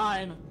my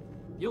spine.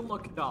 You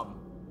look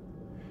dumb.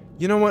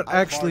 You know what,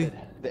 actually...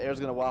 farted. The air's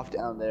gonna waft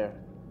down there.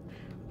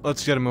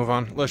 Let's get a move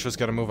on. Let's just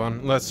get a move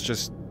on. Let's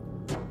just...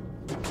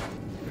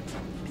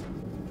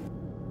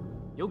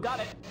 You got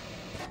it.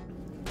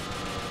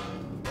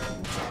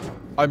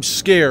 I'm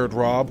scared,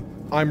 Rob.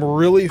 I'm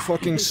really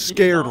fucking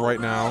scared right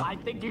now. I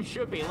think you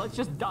should be. Let's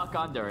just duck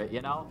under it,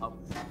 you know? Oh.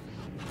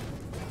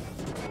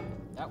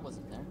 That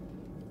wasn't there.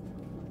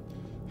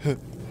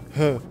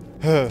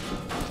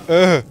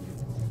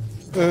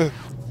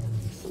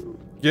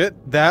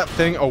 Get that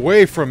thing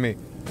away from me.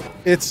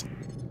 It's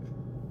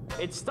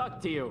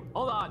stuck to you.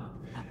 Hold on.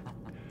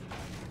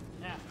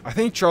 I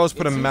think Charles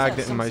put a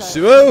magnet in my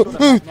suit.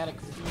 Oh!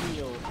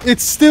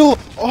 It's still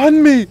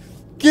on me.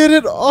 Get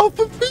it off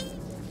of me.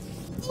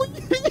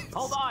 Please.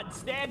 Hold on.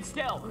 Stand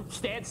still.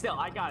 Stand still.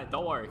 I got it.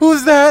 Don't worry.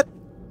 Who's that?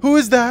 Who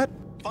is that?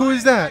 Who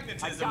is that?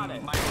 I got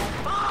it.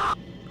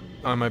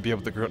 I might be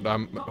able to.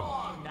 Come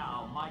on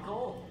now,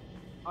 Michael.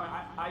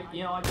 Alright,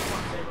 you know, I just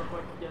want to say real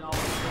quick, you know,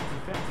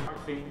 it's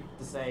hard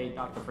to say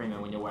Dr.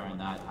 Freeman when you're wearing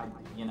that.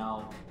 You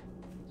know,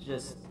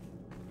 just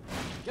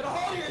get a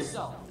hold of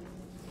yourself.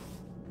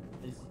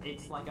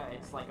 It's like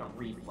a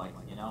reflex,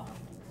 you know.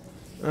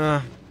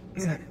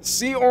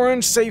 See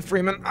orange, say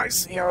Freeman. I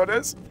see how it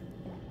is.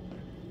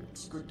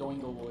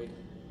 Skradoingoloid.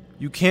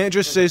 You can't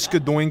just say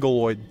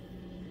Skadoingoloid.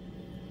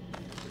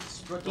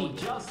 He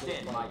just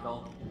did,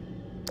 Michael.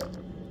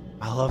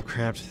 I love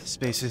cramped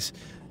spaces.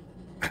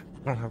 I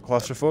don't have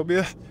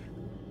claustrophobia.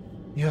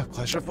 You have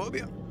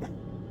claustrophobia.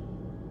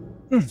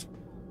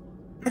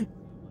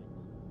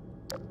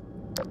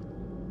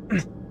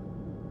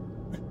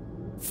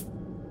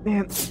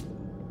 Man,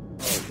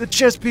 the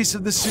chest piece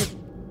of the suit.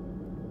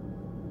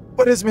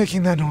 What is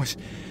making that noise?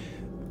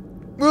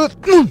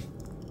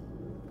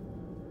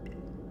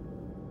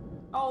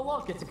 Oh,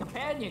 look, it's a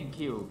companion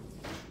cube.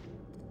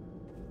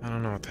 I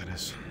don't know what that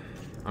is.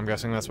 I'm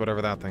guessing that's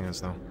whatever that thing is,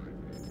 though.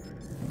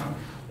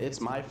 It's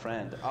my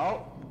friend.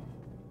 Oh.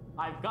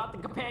 I've got the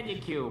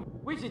companion cube.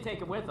 We should take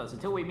it with us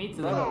until we meet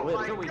to the Brother,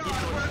 until we get to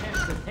a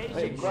transportation.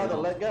 Hey, brother,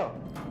 let go.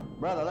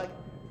 Brother, let.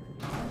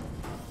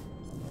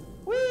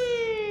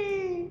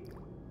 Whee!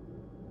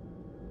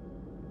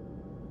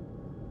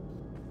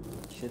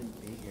 Shouldn't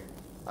be here.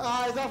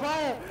 Oh, it's on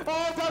fire!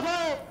 Oh, it's on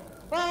fire!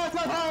 Oh, it's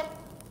on fire!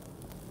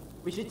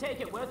 We should take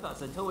it with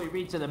us until we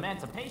reach an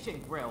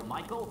emancipation grill,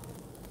 Michael.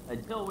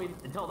 Until then,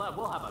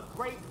 we'll have a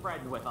great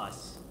friend with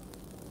us.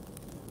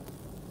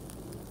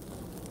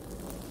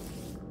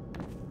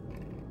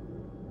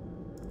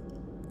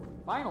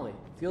 Finally,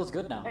 feels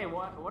good now. Hey,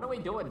 what are we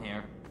doing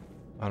here?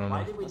 I don't know.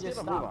 Why did we just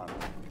stop?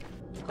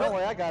 Don't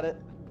worry, I got it.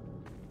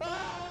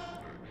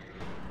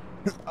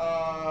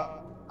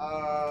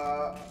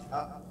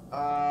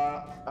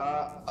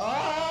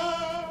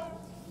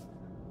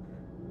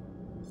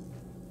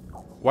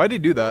 Why'd he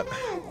do that?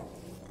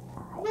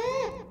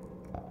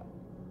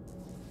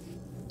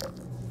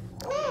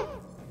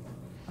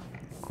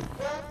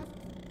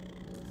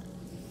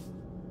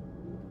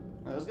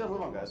 Let's go,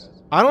 move on, guys.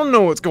 I don't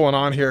know what's going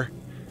on here.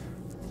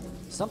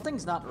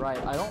 Something's not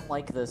right. I don't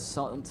like this.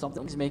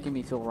 Something's making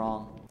me feel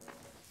wrong.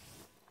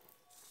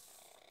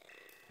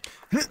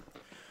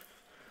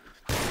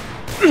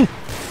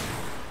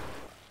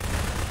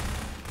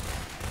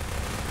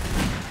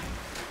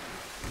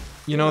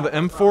 You know, the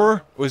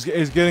M4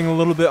 is getting a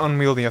little bit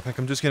unwieldy. I think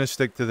I'm just gonna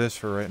stick to this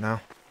for right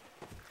now.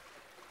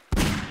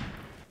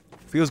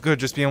 Feels good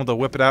just being able to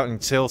whip it out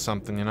and kill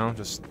something, you know?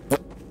 Just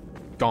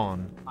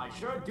gone. I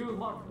sure do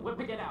love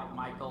whipping it out,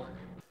 Michael.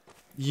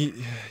 You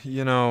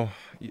know,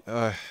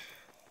 Oh,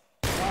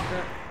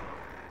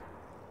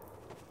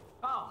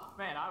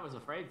 man, I was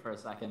afraid for a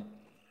second.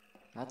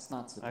 That's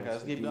not supposed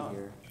let's to keep be going.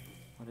 here.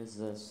 What is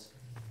this?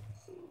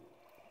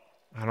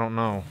 I don't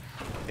know.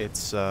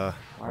 It's, Why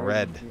are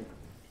red. you here?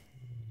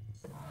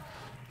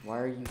 Why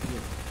are you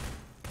here?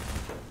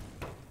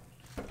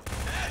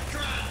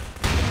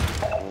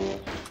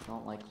 I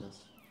don't like this.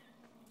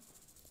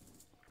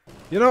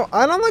 You know,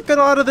 I don't like a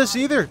lot of this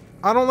either.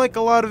 I don't like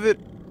a lot of it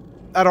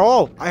at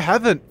all. I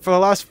haven't for the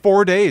last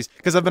 4 days,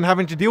 because I've been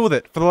having to deal with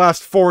it for the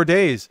last 4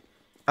 days.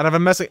 And I've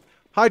been messing...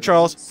 Hi,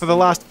 Charles, for the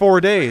last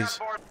 4 days.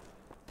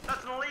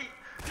 That's an elite.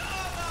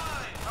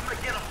 I'm gonna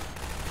get him.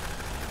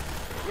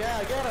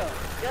 Yeah, get him.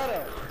 Get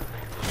him.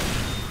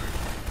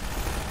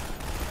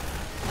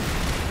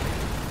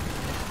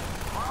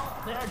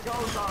 Well, there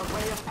goes our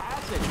way of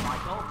passage,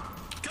 Michael.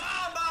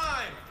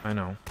 Combine! I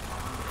know.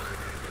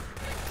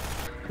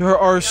 There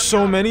are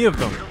so many of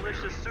them.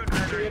 Delicious suit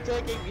battery.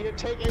 You're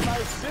taking my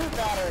suit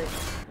battery.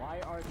 Why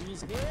are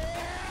these here?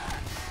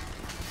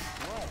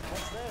 What?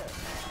 What's there?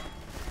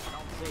 I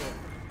don't see it.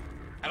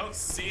 I don't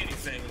see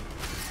anything.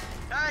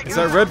 Hey, It's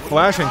that red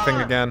flashing thing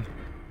again.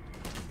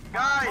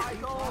 Guys!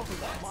 Michael,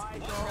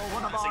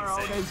 one of our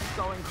own is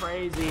going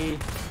crazy.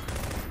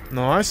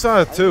 No, I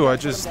saw it too. I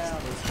just...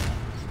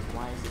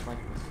 Why is it like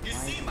this? You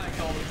see,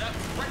 Michael, that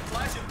red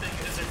flashing thing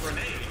is a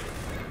grenade.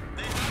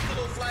 They have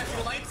little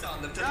flashing lights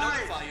on them to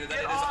notify you that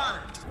it is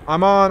armed.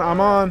 I'm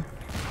on.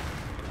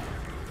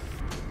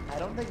 I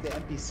don't think the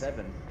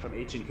MP7 from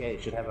H&K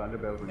should have an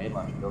underbarrel grenade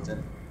launcher built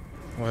in.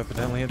 Well,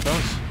 evidently it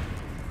does.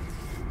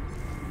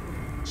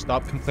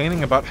 Stop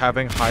complaining about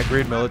having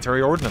high-grade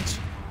military ordnance.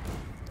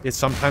 It's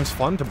sometimes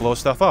fun to blow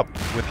stuff up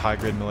with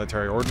high-grade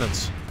military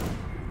ordnance.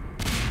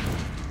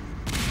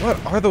 What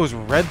are those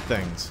red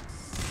things?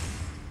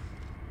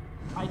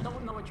 I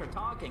don't know what you're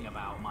talking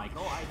about,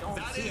 Michael. I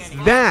don't see any.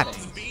 That!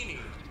 Beanie.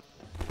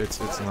 It's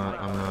not,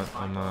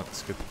 I'm not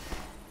skip.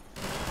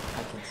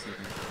 I can see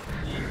them.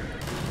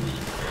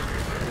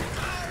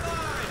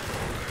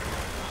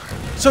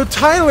 So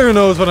Tyler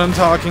knows what I'm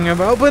talking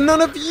about, but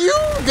none of you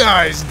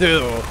guys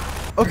do!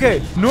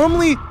 Okay,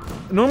 normally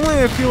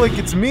I feel like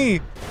it's me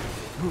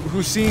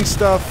who's seeing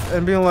stuff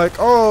and being like,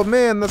 oh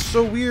man, that's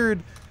so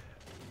weird.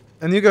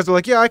 And you guys are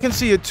like, yeah, I can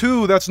see it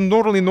too, that's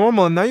totally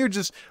normal. And now you're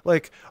just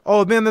like,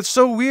 oh man, that's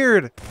so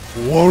weird.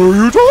 What are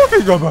you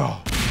talking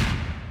about?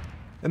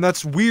 And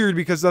that's weird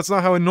because that's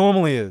not how it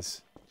normally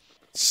is.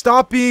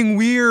 Stop being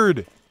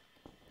weird.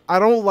 I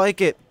don't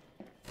like it.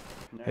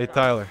 Hey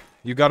Tyler,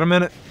 you got a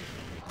minute?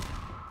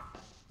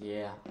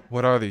 Yeah.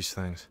 What are these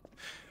things?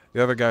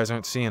 The other guys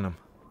aren't seeing them.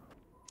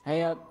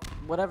 Hey,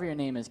 whatever your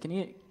name is, can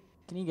you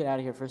get out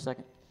of here for a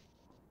second?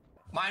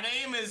 My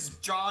name is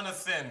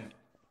Jonathan.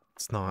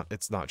 It's not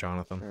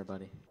Jonathan. Sure,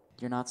 buddy.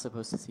 You're not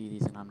supposed to see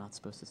these, and I'm not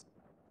supposed to.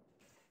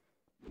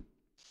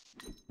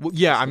 Well,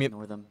 yeah, Just I mean,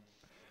 ignore them.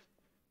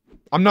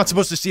 I'm not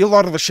supposed to see a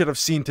lot of the shit I've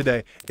seen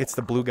today. It's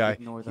the blue guy.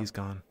 Ignore them. He's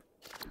gone.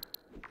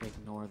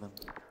 Ignore them.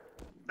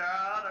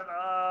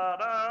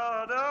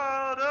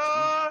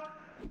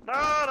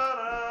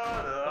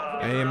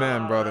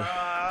 Amen, brother.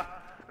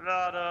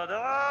 No,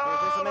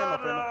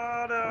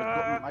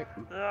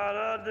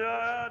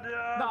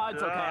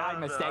 it's okay. I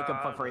mistake him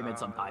for Freeman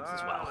sometimes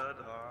as well.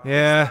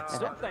 Yeah.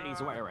 Stuff that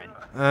he's wearing.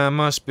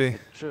 Must be.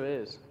 True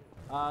is.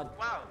 Wow,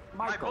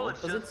 my Michael,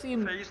 bullets does it just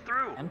seem phased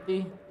through.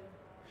 empty?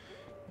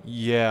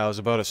 Yeah, I was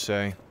about to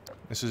say.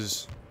 This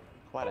is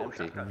Quite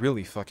empty.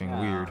 really fucking Yeah.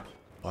 weird.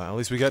 Well, at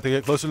least we got to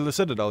get closer to the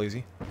Citadel,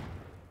 easy.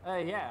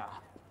 Yeah.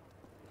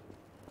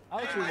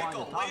 I actually wanted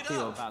Michael, to talk wait to you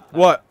up. about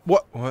that.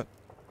 What?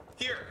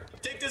 Here,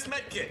 take this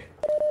med kit.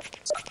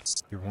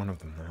 You're one of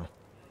them now.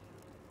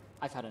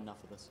 I've had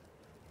enough of this.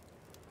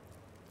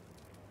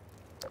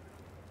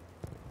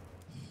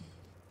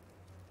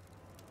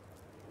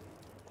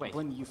 Wait. I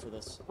blame you for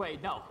this.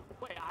 Wait, no.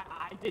 Wait,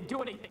 I didn't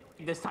do anything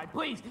this time.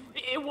 Please.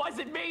 It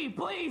wasn't me.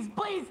 Please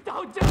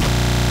don't do it.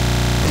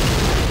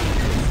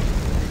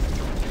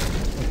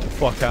 What the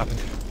fuck happened?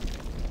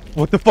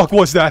 What the fuck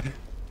was that?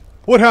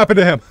 What happened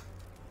to him?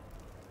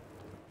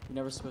 You're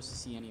never supposed to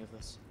see any of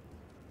this.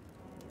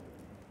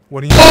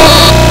 What do you...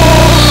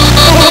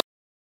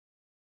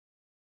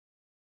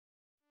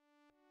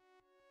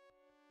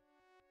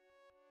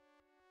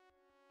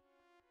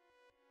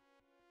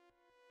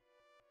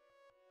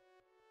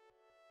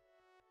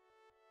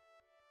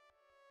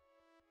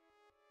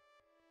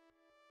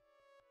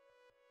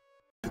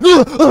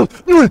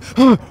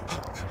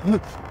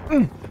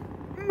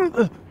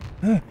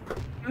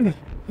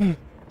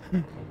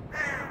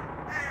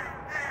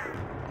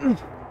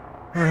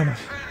 Where am I?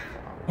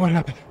 What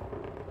happened?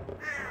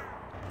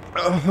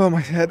 Oh,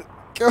 my head.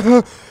 It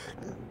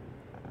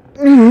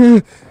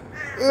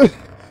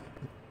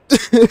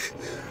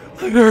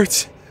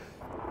hurts.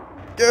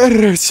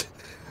 It hurts.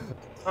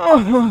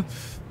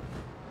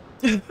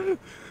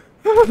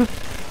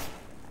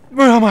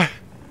 Where am I?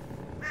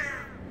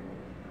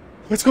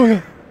 What's going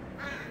on?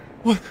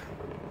 What?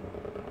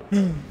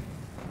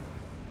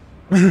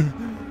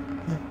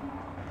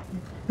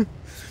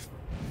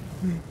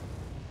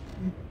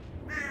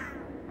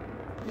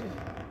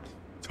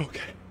 It's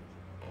okay.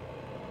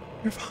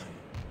 You're fine.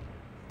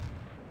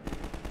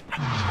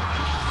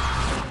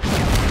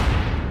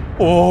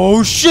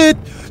 Oh shit!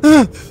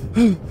 Come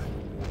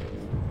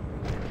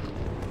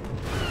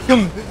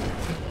on.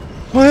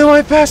 Why am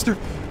I faster?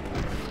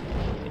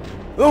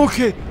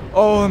 Okay.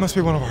 Oh, that must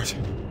be one of ours.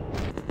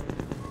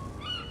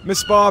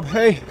 Miss Bob,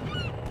 hey.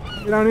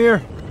 Get down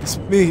here. It's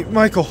me,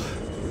 Michael.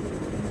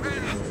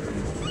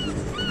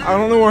 I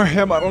don't know where I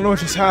am. I don't know what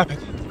just happened.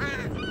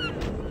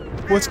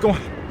 What's going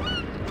on?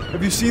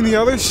 Have you seen the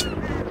others?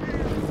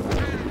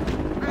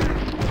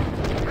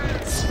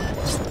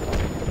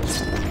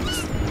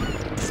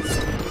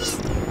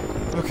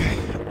 Okay.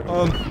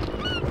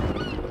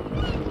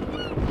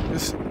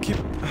 Just keep...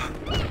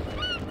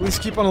 Please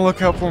keep on the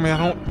lookout for me.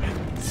 I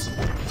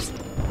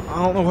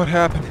don't know what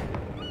happened.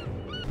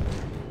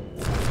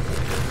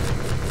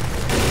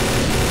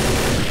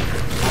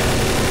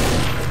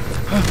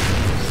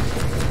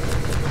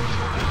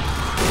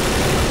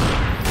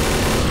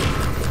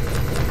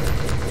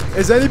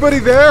 Is anybody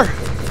there?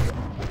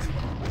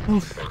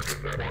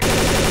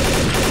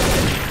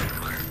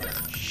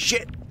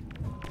 Shit.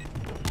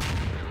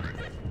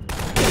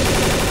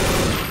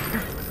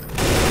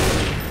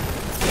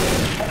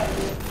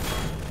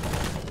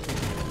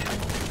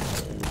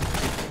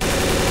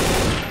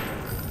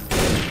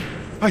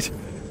 Right.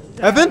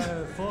 Evan?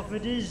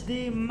 Forfeit is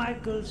the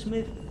Michael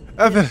Smith.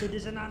 Evan. Yes, it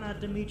is an honor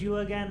to meet you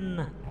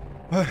again.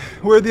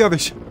 Where are the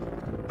others?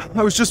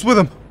 I was just with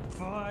them.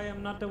 For I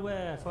am not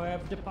aware, for I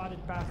have departed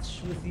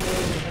paths with you a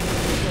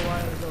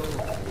while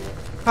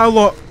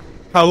ago.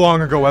 How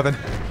long ago, Evan?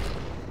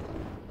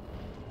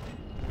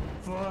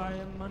 For I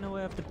am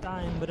unaware of the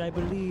time, but I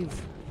believe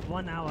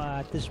 1 hour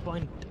at this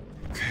point.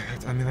 Okay,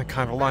 I mean, that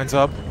kind of lines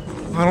up.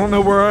 I don't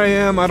know where I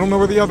am. I don't know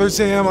where the others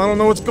am. I don't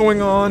know what's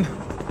going on.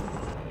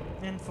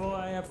 And for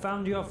I have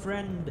found your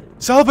friend.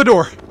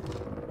 Salvador!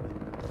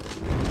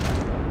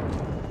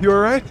 You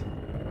alright?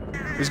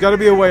 There's gotta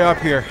be a way up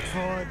here.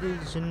 For it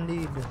is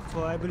indeed.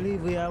 For I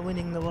believe we are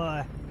winning the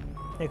war.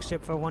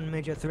 Except for one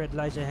major threat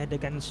lies ahead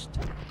against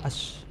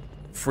us.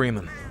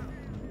 Freeman.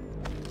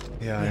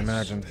 Yeah, I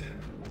imagined.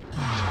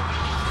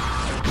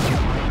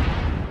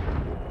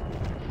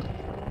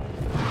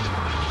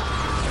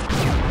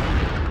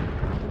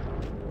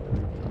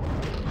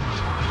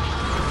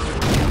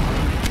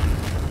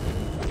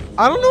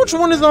 I don't know which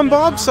one is on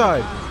Bob's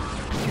side.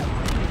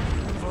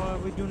 For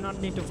we do not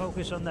need to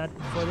focus on that,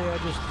 for they are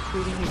just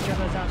beating each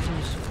other's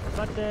asses.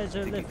 But there's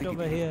a lift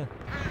over here.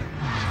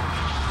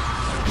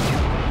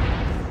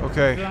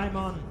 Okay. Climb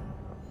on.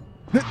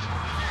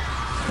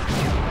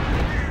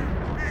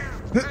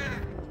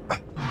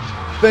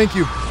 Thank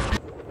you.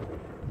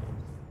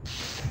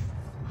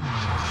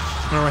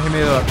 Alright, he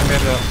made it up. He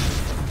made it up.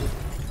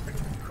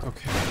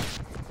 Okay.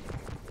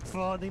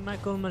 For the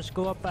Michael must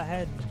go up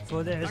ahead,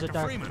 for there is a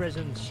dark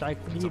presence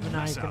even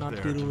I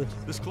cannot deal with.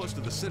 This close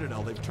to the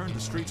Citadel, they've turned the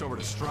streets over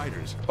to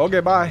Striders. Okay,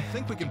 bye. I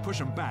think we can push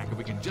them back if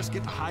we can just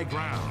get to high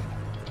ground.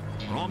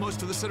 We're almost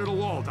to the Citadel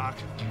wall, Doc.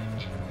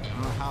 I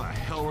don't know how the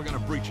hell we're gonna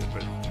breach it,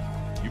 but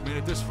you've made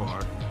it this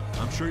far.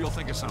 I'm sure you'll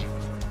think of something.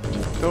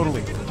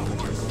 Totally.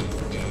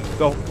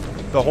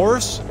 The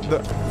horse?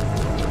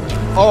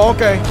 Oh,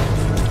 okay.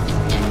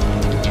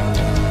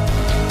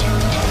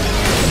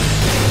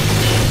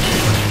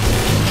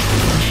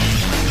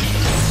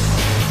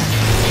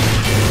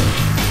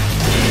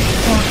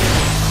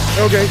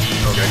 Okay.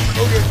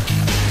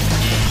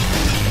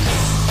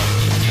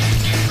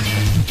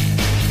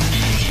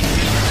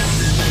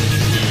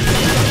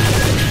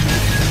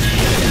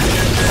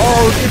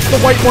 Oh, it's the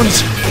white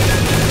ones.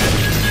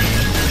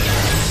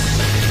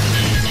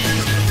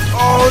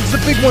 Oh, it's the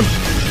big one.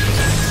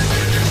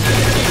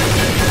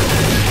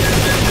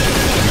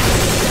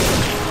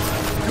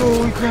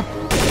 Holy crap.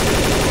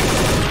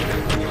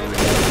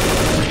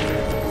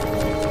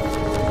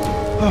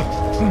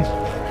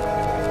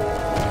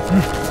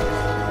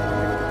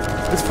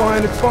 It's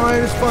fine, it's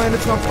fine, it's fine,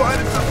 it's not fine,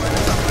 it's not fine,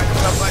 it's not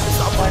fine, it's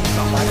not fine, it's not fine, it's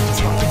not fine,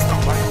 it's not fine, it's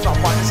not fine, it's not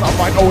fine, it's not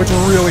fine. Oh, it's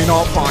really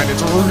not fine,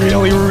 it's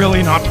really,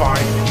 really not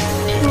fine.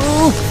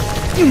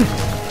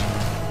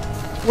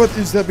 What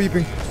is that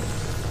beeping?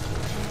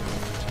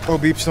 Oh,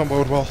 beeps don't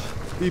bode well.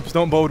 Beeps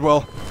don't bode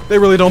well. They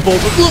really don't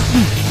bode well.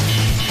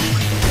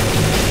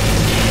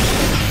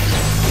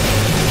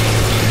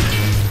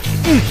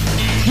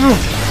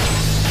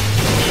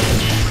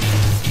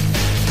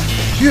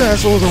 You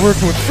assholes are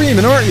working with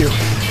Freeman, aren't you?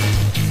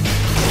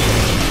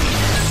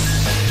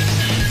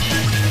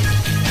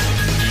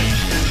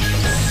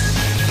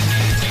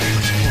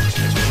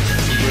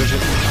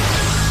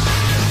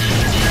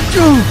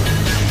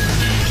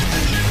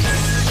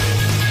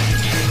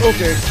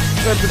 Okay,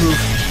 that's the move.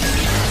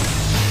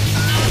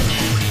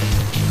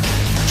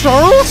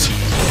 Charles?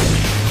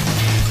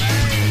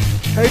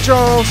 Hey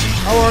Charles,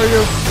 how are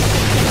you?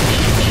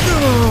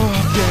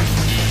 Okay.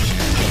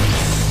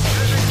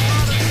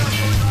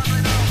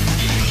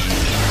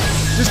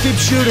 Just keep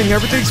shooting.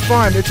 Everything's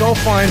fine. It's all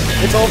fine.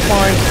 It's all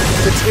fine.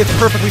 It's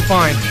perfectly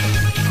fine.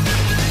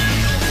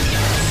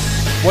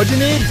 What'd you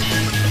need?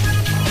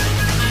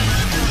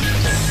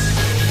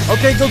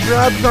 Okay, go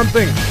grab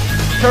something.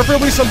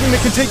 Preferably something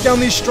that can take down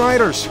these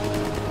striders.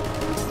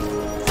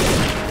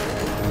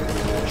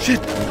 Shit.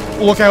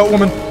 Look out,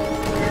 woman.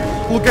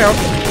 Look out.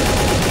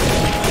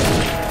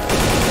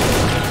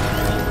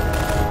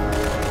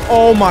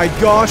 Oh my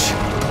gosh.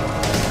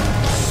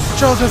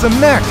 Charles has a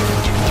mech.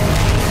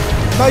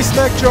 Nice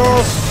mech,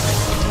 Charles.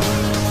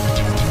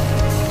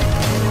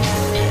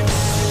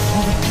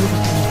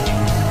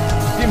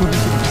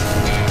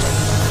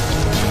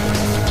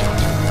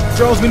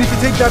 Charles, we need to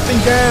take that thing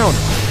down.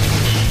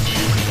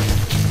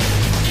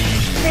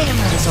 Damn,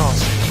 that is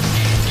awesome.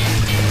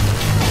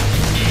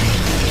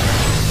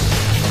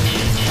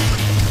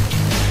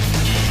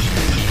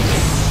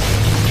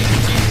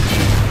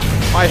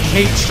 I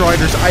hate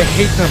striders. I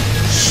hate them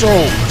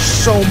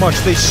so much.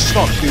 They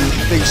suck, dude.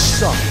 They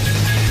suck.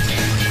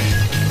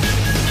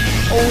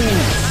 Oh.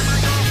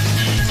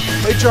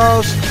 Hey,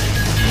 Charles.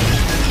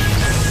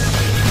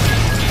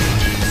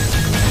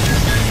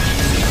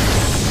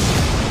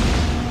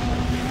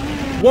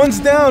 One's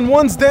down.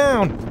 One's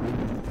down.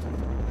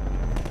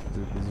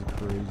 Dude, this is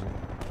crazy.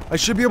 I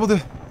should be able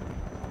to.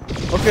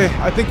 Okay,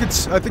 I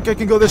think I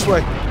can go this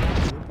way.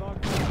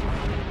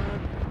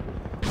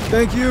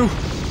 Thank you.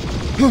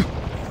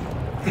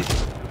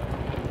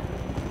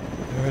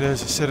 There it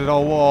is, a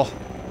Citadel wall.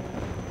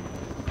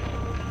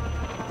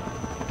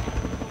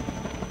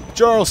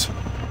 Charles!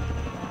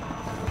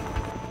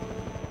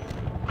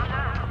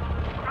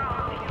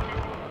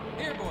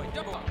 Here, boy,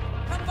 double up.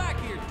 Come back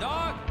here,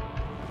 dog.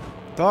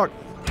 Doc?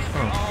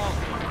 Oh.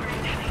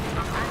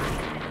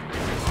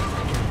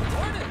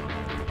 Gordon!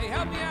 Hey,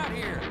 help me out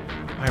here.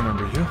 I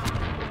remember you.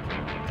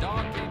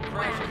 Dog came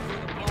crashing through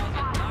the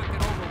closet,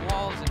 knocking over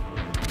walls, and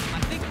I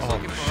think he's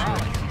looking for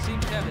Alex. He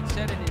seems to have it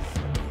set in his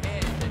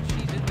head that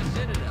she's in the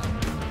Citadel.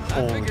 I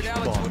figured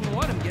Alex wouldn't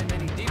want him getting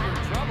any deeper in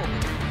trouble.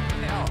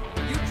 Hell,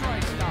 you try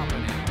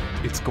stopping him.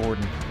 It's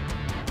Gordon.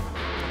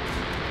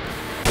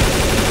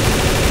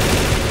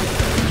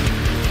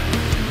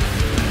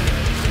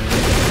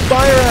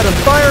 Fire at him!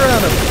 Fire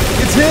at him!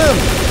 It's him!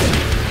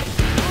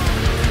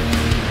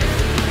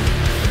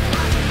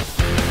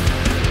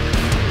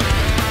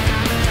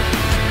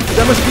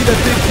 That must be that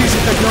big piece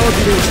of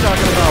technology they was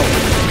talking about.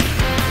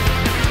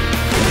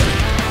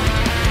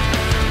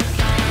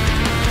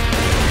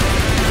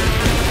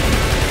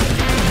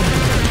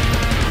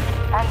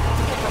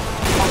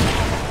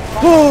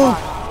 Oh!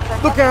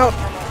 Look out!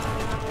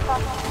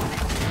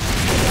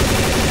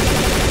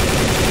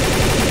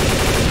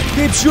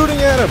 Keep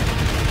shooting at him!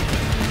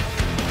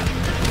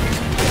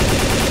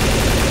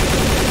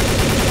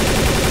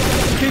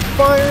 Keep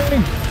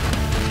firing!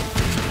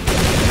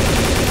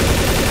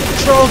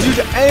 Charles, use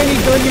any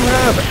gun you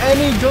have!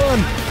 Any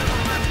gun!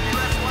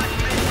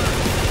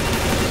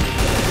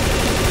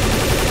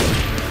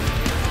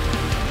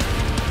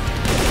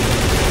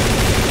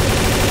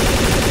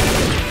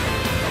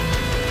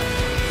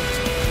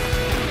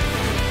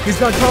 He's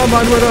got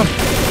Combine with him!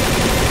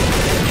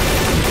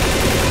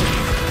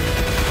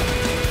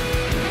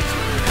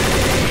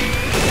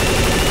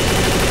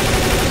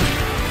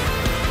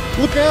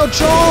 Look out,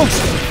 Charles!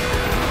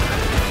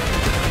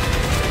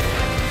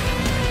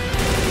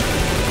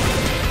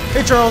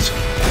 Hey, Charles.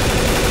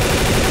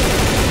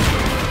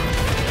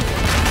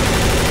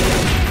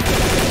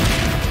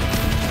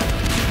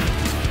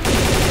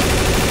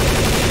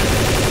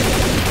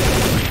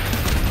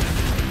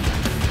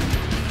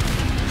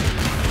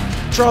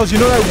 Charles, you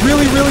know that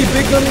really, really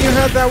big gun that you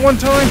had that one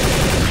time?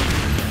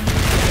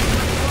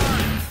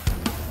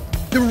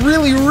 The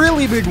really,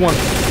 really big one.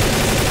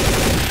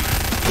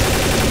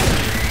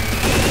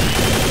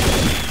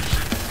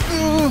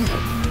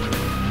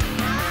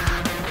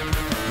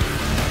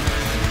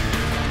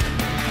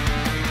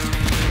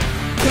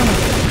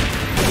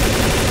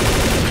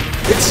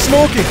 It's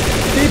smoking.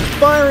 Keep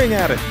firing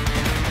at it.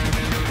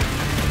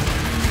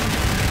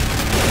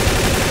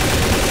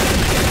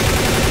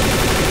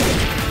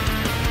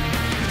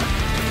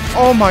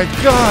 Oh my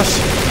gosh!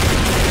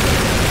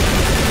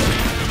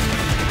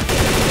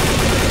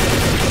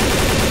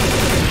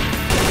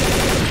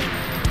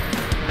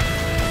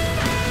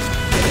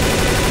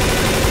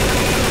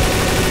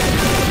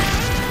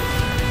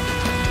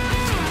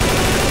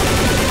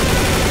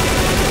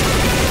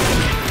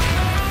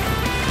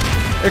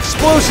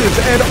 Explosives,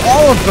 and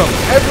all of them!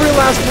 Every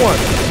last one!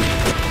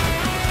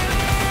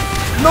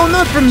 No,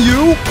 not from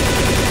you!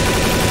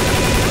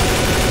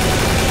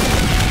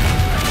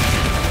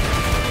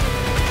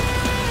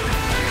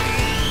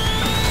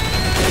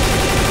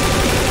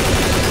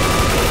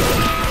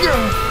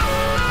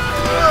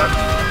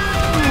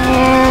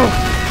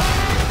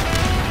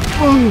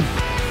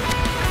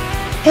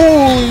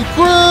 Holy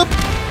crap!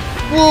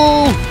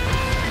 Whoa!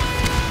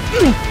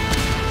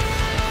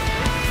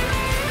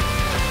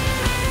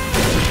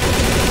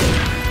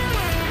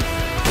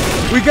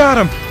 We got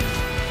him!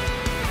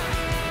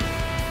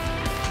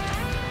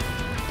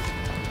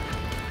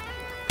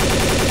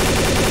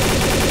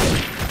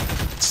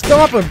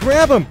 Stop him!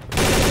 Grab him!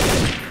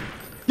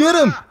 Get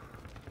him!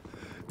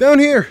 Down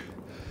here!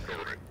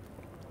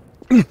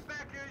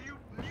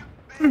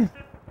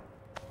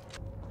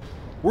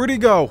 Where'd he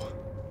go?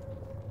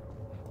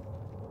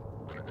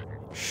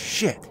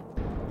 Shit.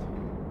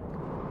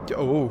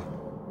 Oh.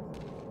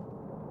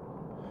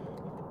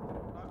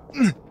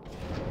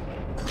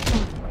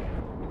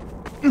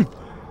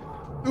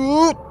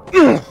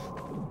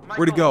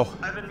 Where'd he go?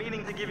 I've been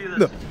meaning to give you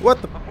this.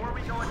 What the? Before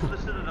we go into the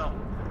Citadel,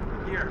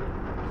 here.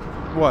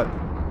 What?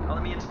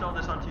 Let me install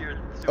this onto your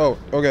suit. Oh,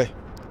 okay.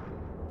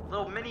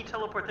 Little mini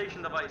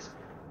teleportation device.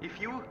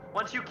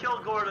 Once you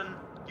kill Gordon,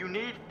 you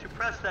need to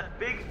press that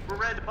big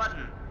red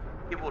button.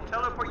 It will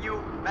teleport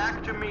you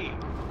back to me.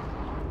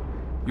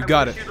 You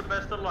got it. I wish you the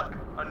best of luck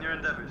on your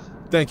endeavors.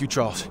 Thank you,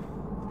 Charles.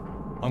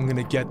 I'm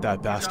gonna get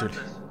that bastard.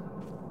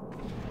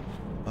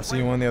 I'll see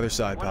you on the other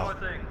side, pal.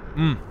 One more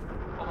thing.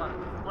 Hold on.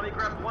 Let me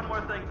grab one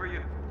more thing for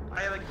you.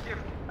 I have a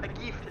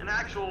gift, an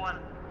actual one.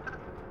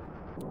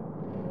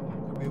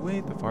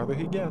 Wait, the farther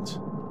he gets.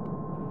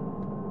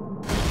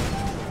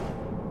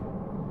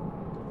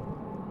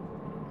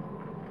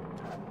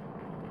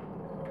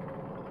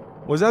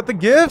 Was that the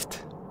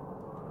gift?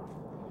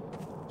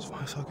 It's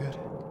fine, so good.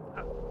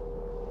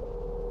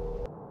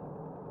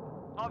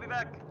 I'll be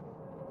back.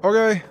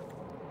 Okay.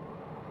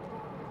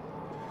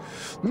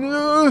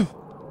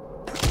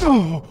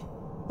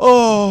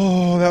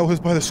 Oh, that was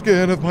by the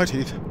skin of my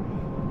teeth.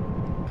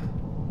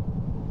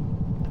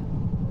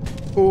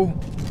 Oh.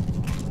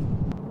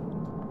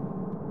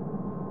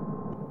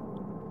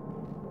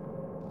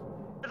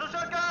 It's a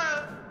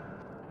shotgun!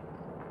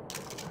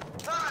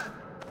 Ah!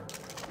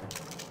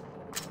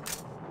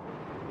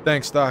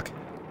 Thanks, Doc.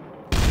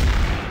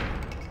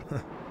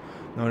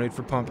 No need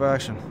for pump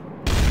action.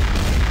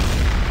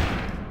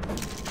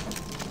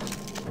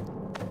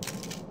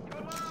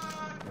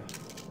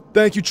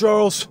 Thank you,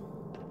 Charles.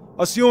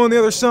 I'll see you on the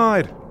other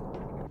side.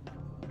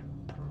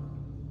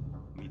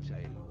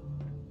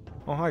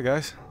 Oh, hi,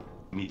 guys.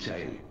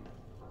 Michael.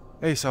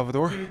 Hey,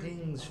 Salvador.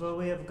 Greetings, for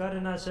we have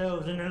gotten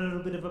ourselves in a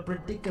little bit of a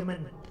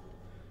predicament.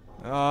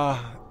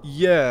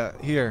 Yeah,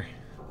 here.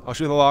 I'll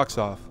shoot the locks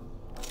off.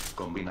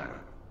 Combinar.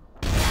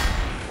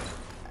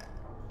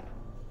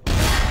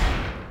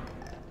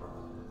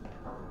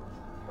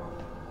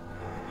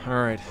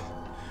 Alright.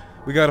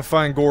 We gotta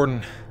find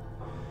Gordon.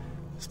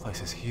 This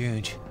place is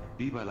huge.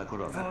 Viva la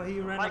corona. Oh, he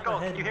ran Michael,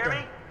 up ahead. can you hear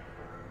me?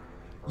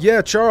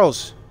 Yeah,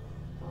 Charles.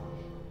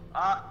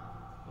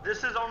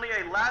 This is only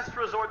a last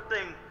resort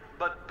thing,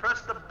 but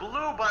press the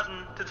blue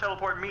button to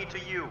teleport me to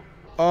you.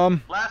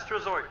 Last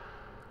resort.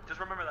 Just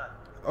remember that.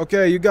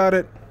 Okay, you got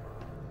it.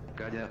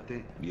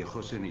 Cállate,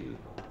 viejo senil.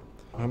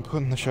 I'm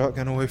putting the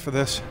shotgun away for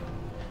this.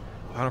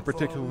 I don't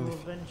particularly... We will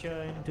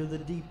venture into the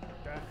deep,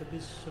 dark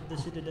abyss of the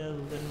Citadel,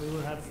 and we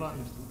will have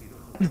fun.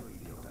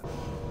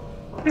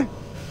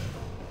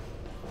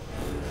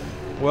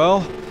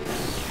 Well...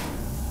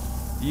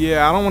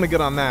 Yeah, I don't want to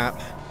get on that.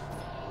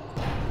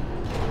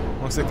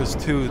 Looks like there's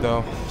two,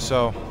 though,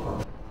 so...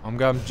 I'm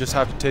gonna just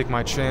have to take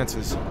my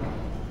chances.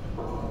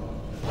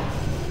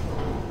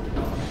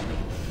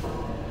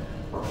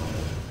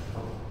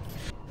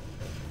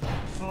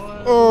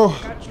 Oh!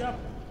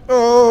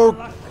 Oh,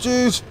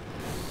 jeez!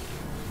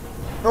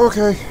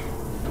 Okay.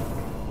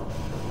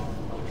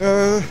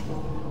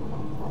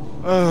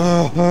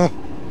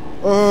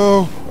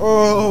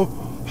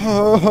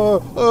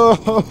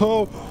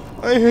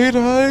 I hate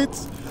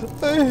heights!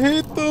 I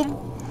hate them!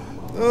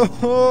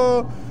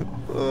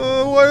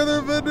 Why are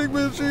there vending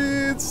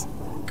machines?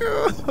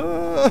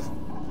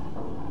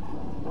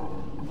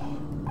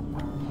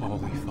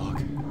 Holy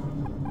fuck.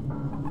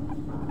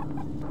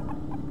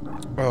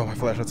 Oh, my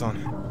flashlight's on.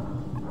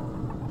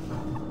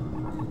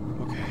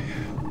 Okay.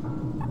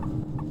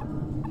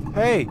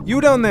 Hey,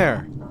 you down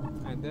there!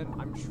 And then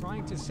I'm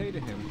trying to say to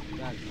him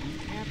that he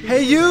can't be...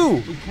 Hey, you!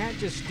 He can't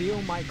just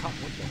steal my car.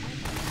 What the hell?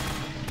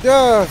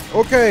 Yeah,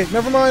 okay,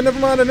 never mind,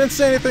 I didn't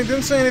say anything,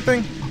 Didn't say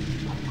anything.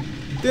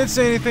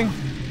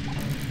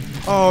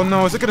 Oh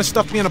no, is it gonna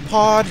stuff me in a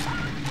pod?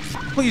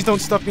 Please don't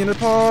stuff me in a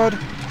pod.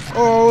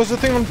 Oh, is the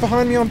thing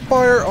behind me on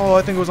fire? Oh,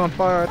 I think it was on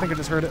fire, I think I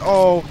just heard it.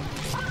 Oh,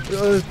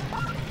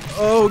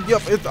 oh,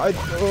 yep,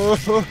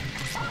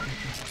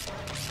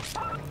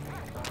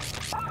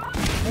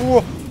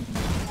 Whoa.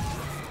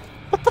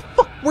 What the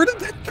fuck, where did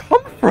that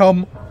come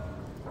from?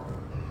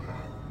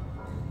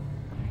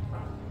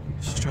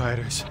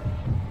 Striders.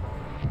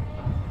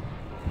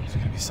 There's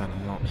gonna be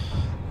sending out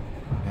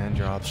and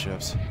drop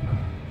ships.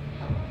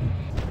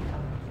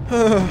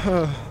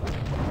 Oh,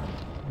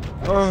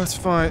 it's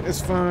fine, you're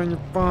fine,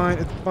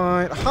 it's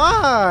fine.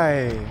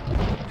 Hi!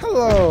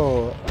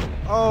 Hello!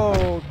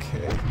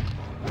 Okay.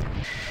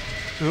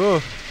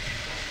 Ugh.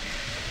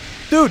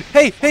 Dude,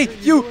 hey,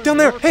 you, down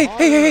there! Hey,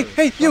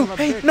 you!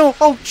 Hey, no,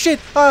 oh, shit!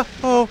 Oh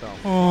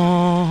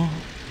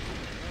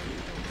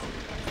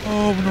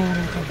no.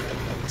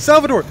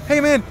 Salvador, hey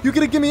man, you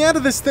gotta get me out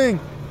of this thing!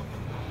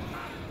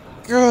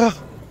 Ugh.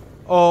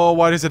 Oh,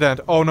 why does it end?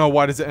 Oh no,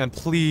 why does it end?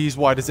 Please,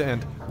 why does it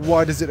end?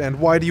 Why does it end?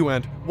 Why do you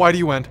end?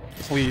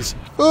 Please.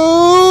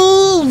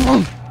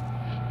 Oh!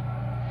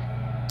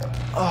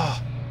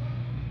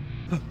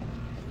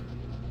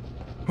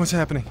 What's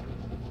happening?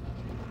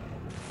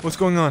 What's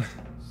going on?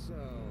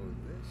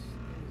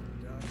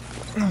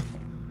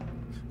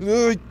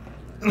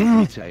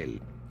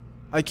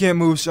 I can't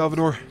move,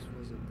 Salvador.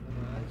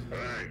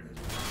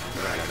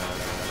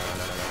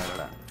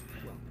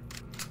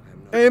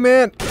 Hey,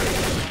 man!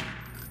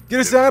 Get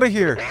us out of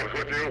here!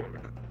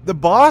 The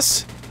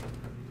boss?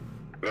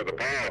 No, the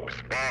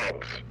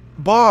Bobs.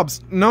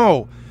 Bobs?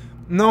 No.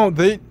 No,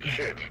 they...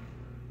 Shit.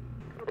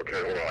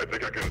 Okay, hold on. I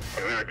think I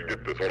can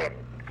get this. Hold on. Fire.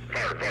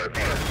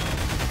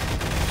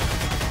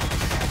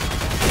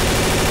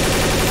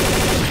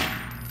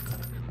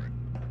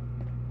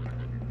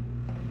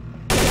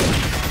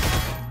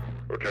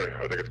 Okay,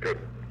 I think it's good.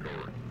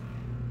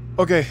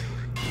 Okay.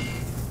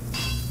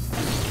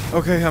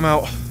 Okay, I'm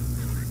out.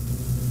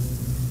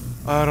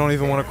 I don't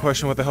even want to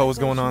question what the hell was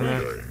going on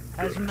there.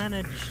 Has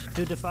managed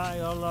to defy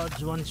all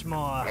odds once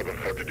more. How the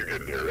fuck did you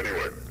get in here?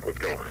 Anyway, let's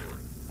go.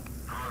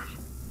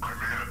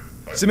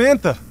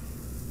 Samantha!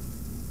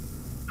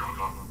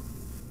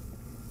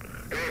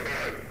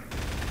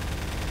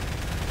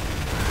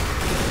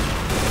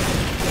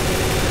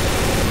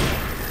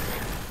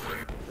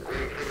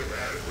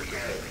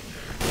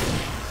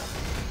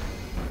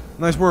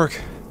 Nice work.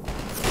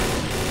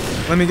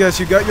 Let me guess,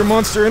 you got your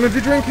Monster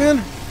Energy drink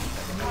in?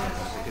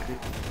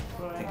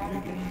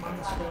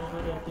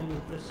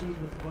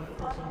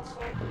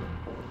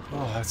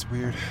 Oh, that's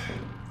weird.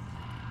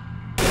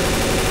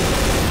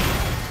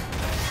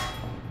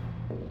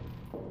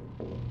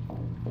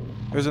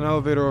 There's an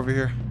elevator over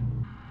here.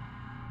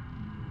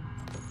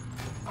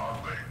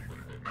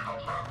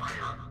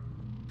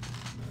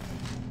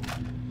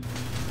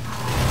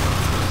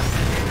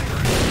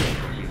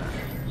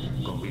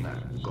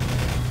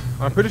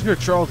 I'm pretty sure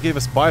Charles gave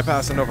us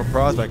bypassing over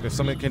Prospect if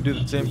somebody can do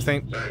the same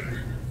thing.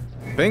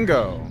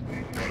 Bingo!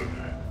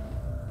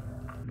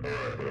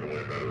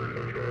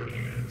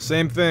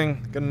 Same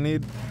thing. Gonna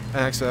need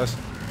access.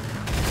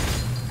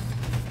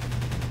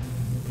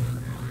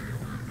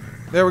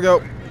 There we go.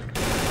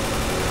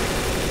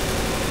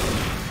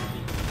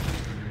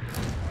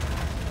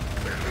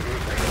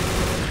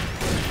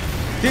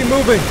 Keep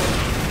moving.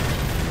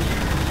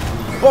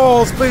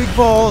 Balls, big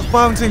balls,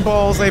 bouncing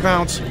balls, they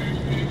bounce.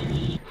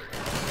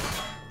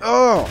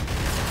 Oh!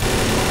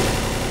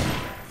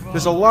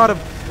 There's a lot of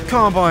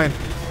Combine.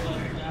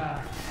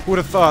 Who would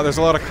have thought there's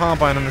a lot of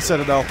Combine in the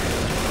Citadel?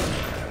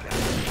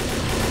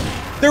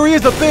 There he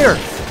is up there!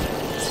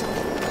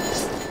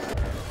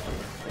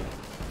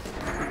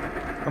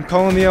 I'm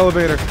calling the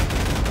elevator.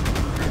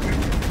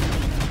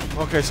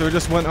 Okay, so it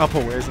just went up a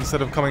ways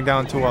instead of coming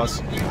down to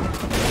us.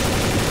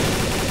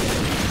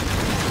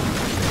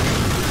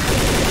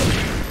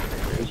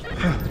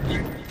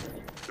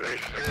 They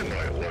stole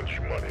my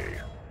lunch money.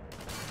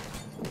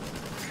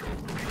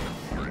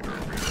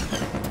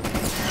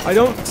 I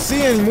don't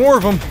see any more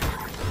of them.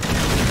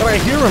 But I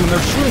hear them and they're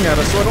shooting at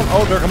us, so I don't...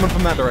 Oh, they're coming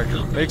from that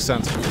direction. Makes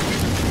sense.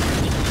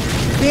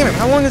 Damn it,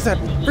 how long is that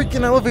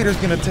freaking elevator's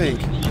gonna take?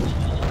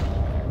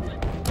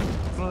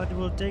 It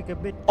will take a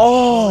bit.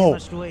 Oh! We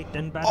must wait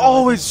and battle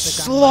Oh, it's against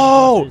the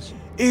slow! forces.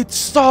 It's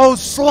so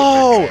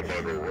slow!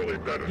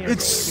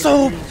 It's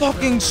so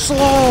fucking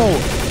slow!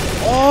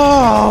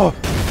 Oh!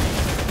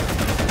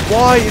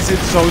 Why is it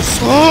so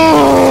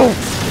slow?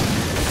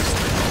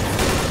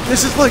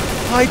 This is like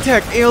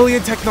high-tech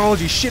alien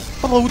technology. Shit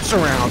floats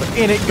around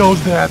and it goes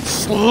that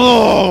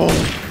slow!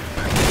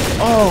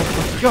 Oh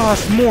my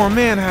gosh, more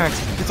man hacks.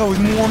 It's always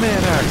more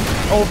man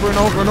hacks. Over and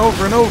over and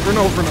over and over and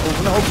over and over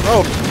and over and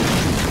over.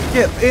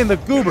 Get in the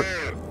goober.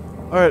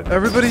 Alright,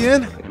 everybody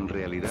in?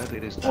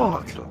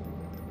 Fuck.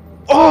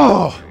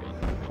 Oh!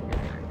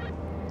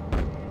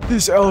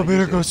 This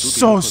elevator goes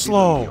so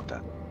slow.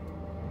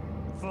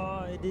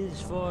 For it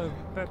is for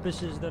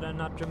purposes that are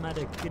not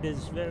dramatic. It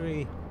is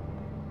very...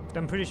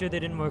 I'm pretty sure they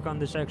didn't work on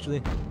this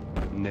actually.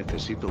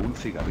 Necesito un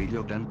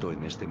cigarrillo tanto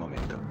en este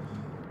momento.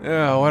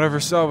 Yeah, whatever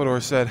Salvador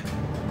said.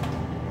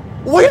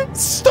 Wait,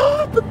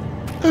 stop!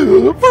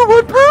 For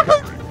what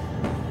purpose?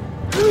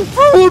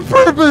 For what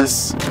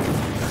purpose?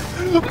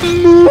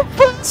 Move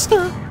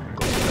faster!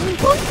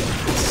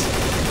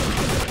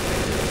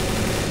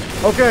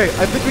 Okay,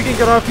 I think we can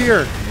get off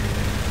here.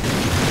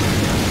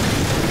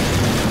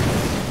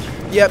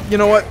 Yep, you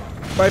know what?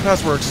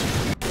 Bypass works.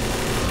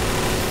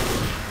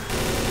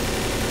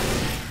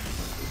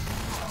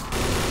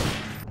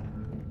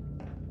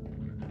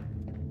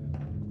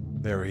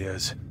 There he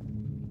is.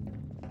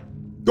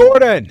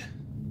 Gordon!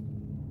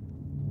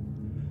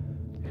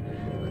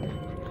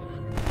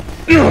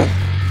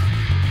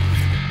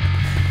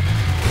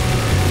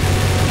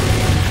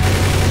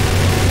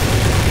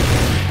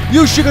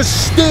 You should have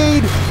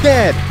stayed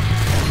dead!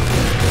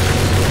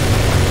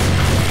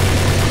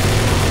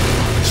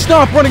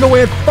 Stop running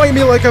away and fight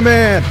me like a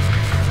man!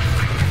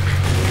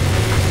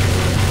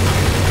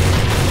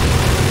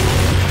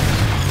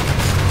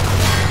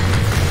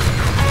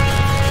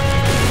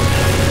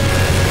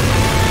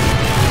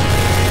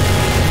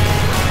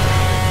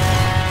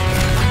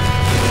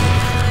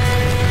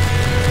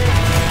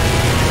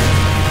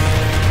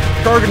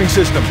 Targeting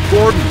system,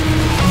 Gordon.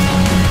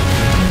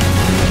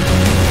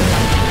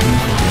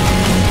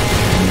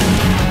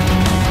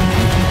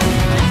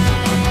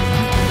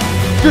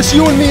 just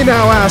you and me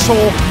now,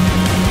 asshole.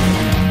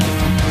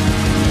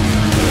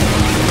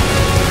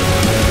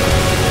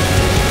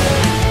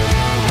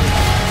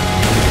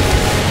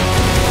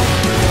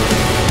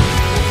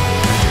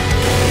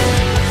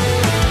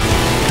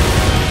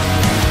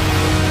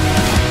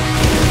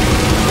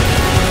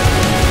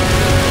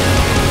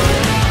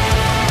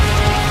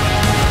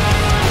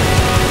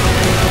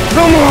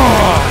 Come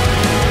on!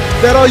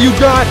 That all you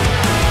got?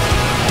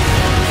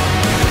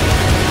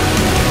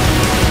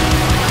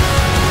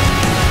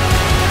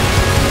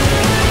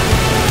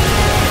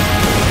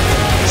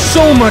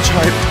 So much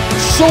hype,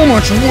 so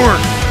much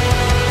work,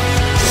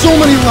 so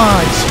many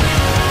lies.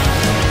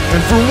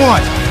 And for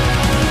what?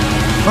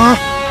 Huh?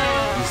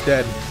 He's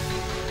dead.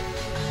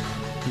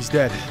 He's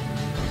dead.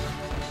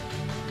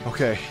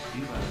 Okay.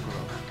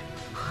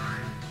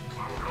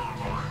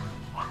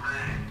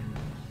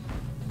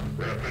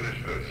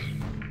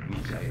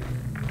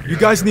 You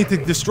guys need to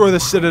destroy the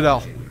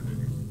Citadel.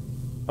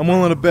 I'm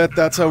willing to bet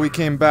that's how we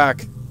came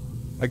back.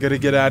 I gotta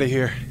get out of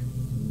here.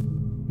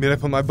 Meet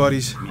up with my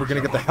buddies. We're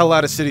gonna get the hell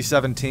out of City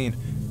 17.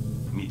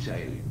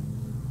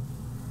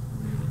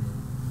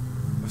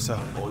 What's up?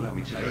 Hola,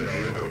 Michael.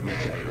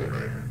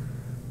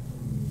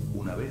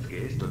 Una vez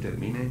que esto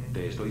termine,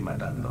 te estoy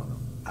matando.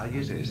 Hay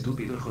ese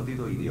estúpido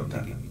jodido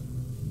idiota.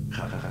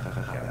 Ja ja ja ja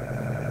ja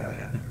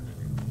ja.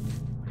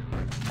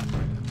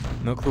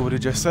 No clue what he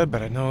just said,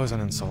 but I know it was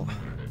an insult.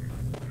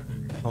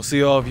 I'll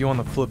see all of you on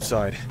the flip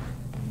side.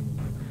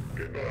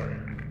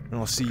 And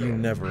I'll see you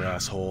never,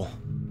 asshole.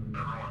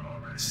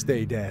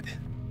 Stay dead.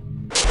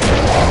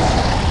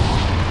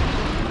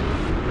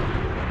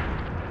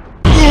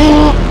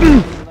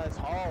 Nice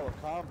haul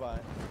of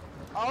combine.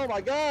 Oh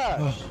my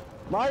gosh!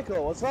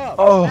 Michael, what's up?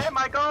 Oh. Hey,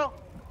 Michael!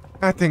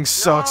 That thing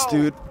sucks,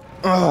 dude.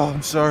 Oh,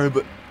 I'm sorry,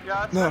 but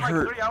Yeah, it's been that like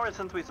hurt. 3 hours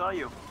since we saw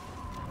you.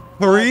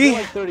 3? It's been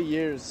like 30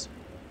 years.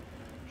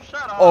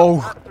 Shut up.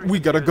 Oh, we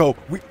gotta go.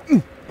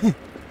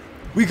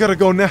 We gotta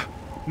go now.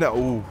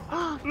 No.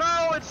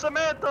 No, it's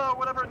Samantha,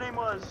 whatever her name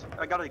was.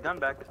 I got a gun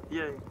back.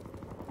 Yay.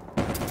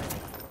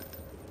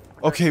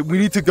 Okay, we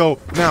need to go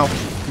now.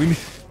 We need.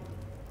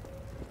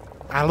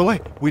 Out of the way.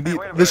 We need.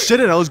 The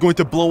Citadel is going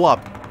to blow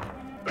up.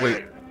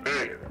 Wait.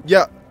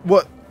 Yeah.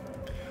 What?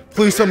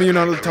 Please tell me you're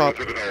not at the top.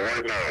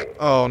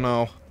 Oh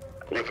no.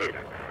 Listen,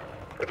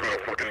 it's gonna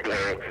fucking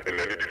blow, and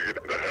then you need to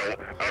get the hell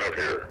out of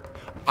here.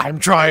 I'm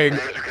trying.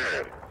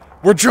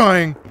 We're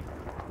trying.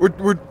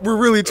 We're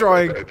really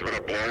trying. It's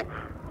gonna blow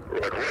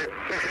like right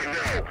fucking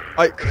now.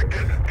 I.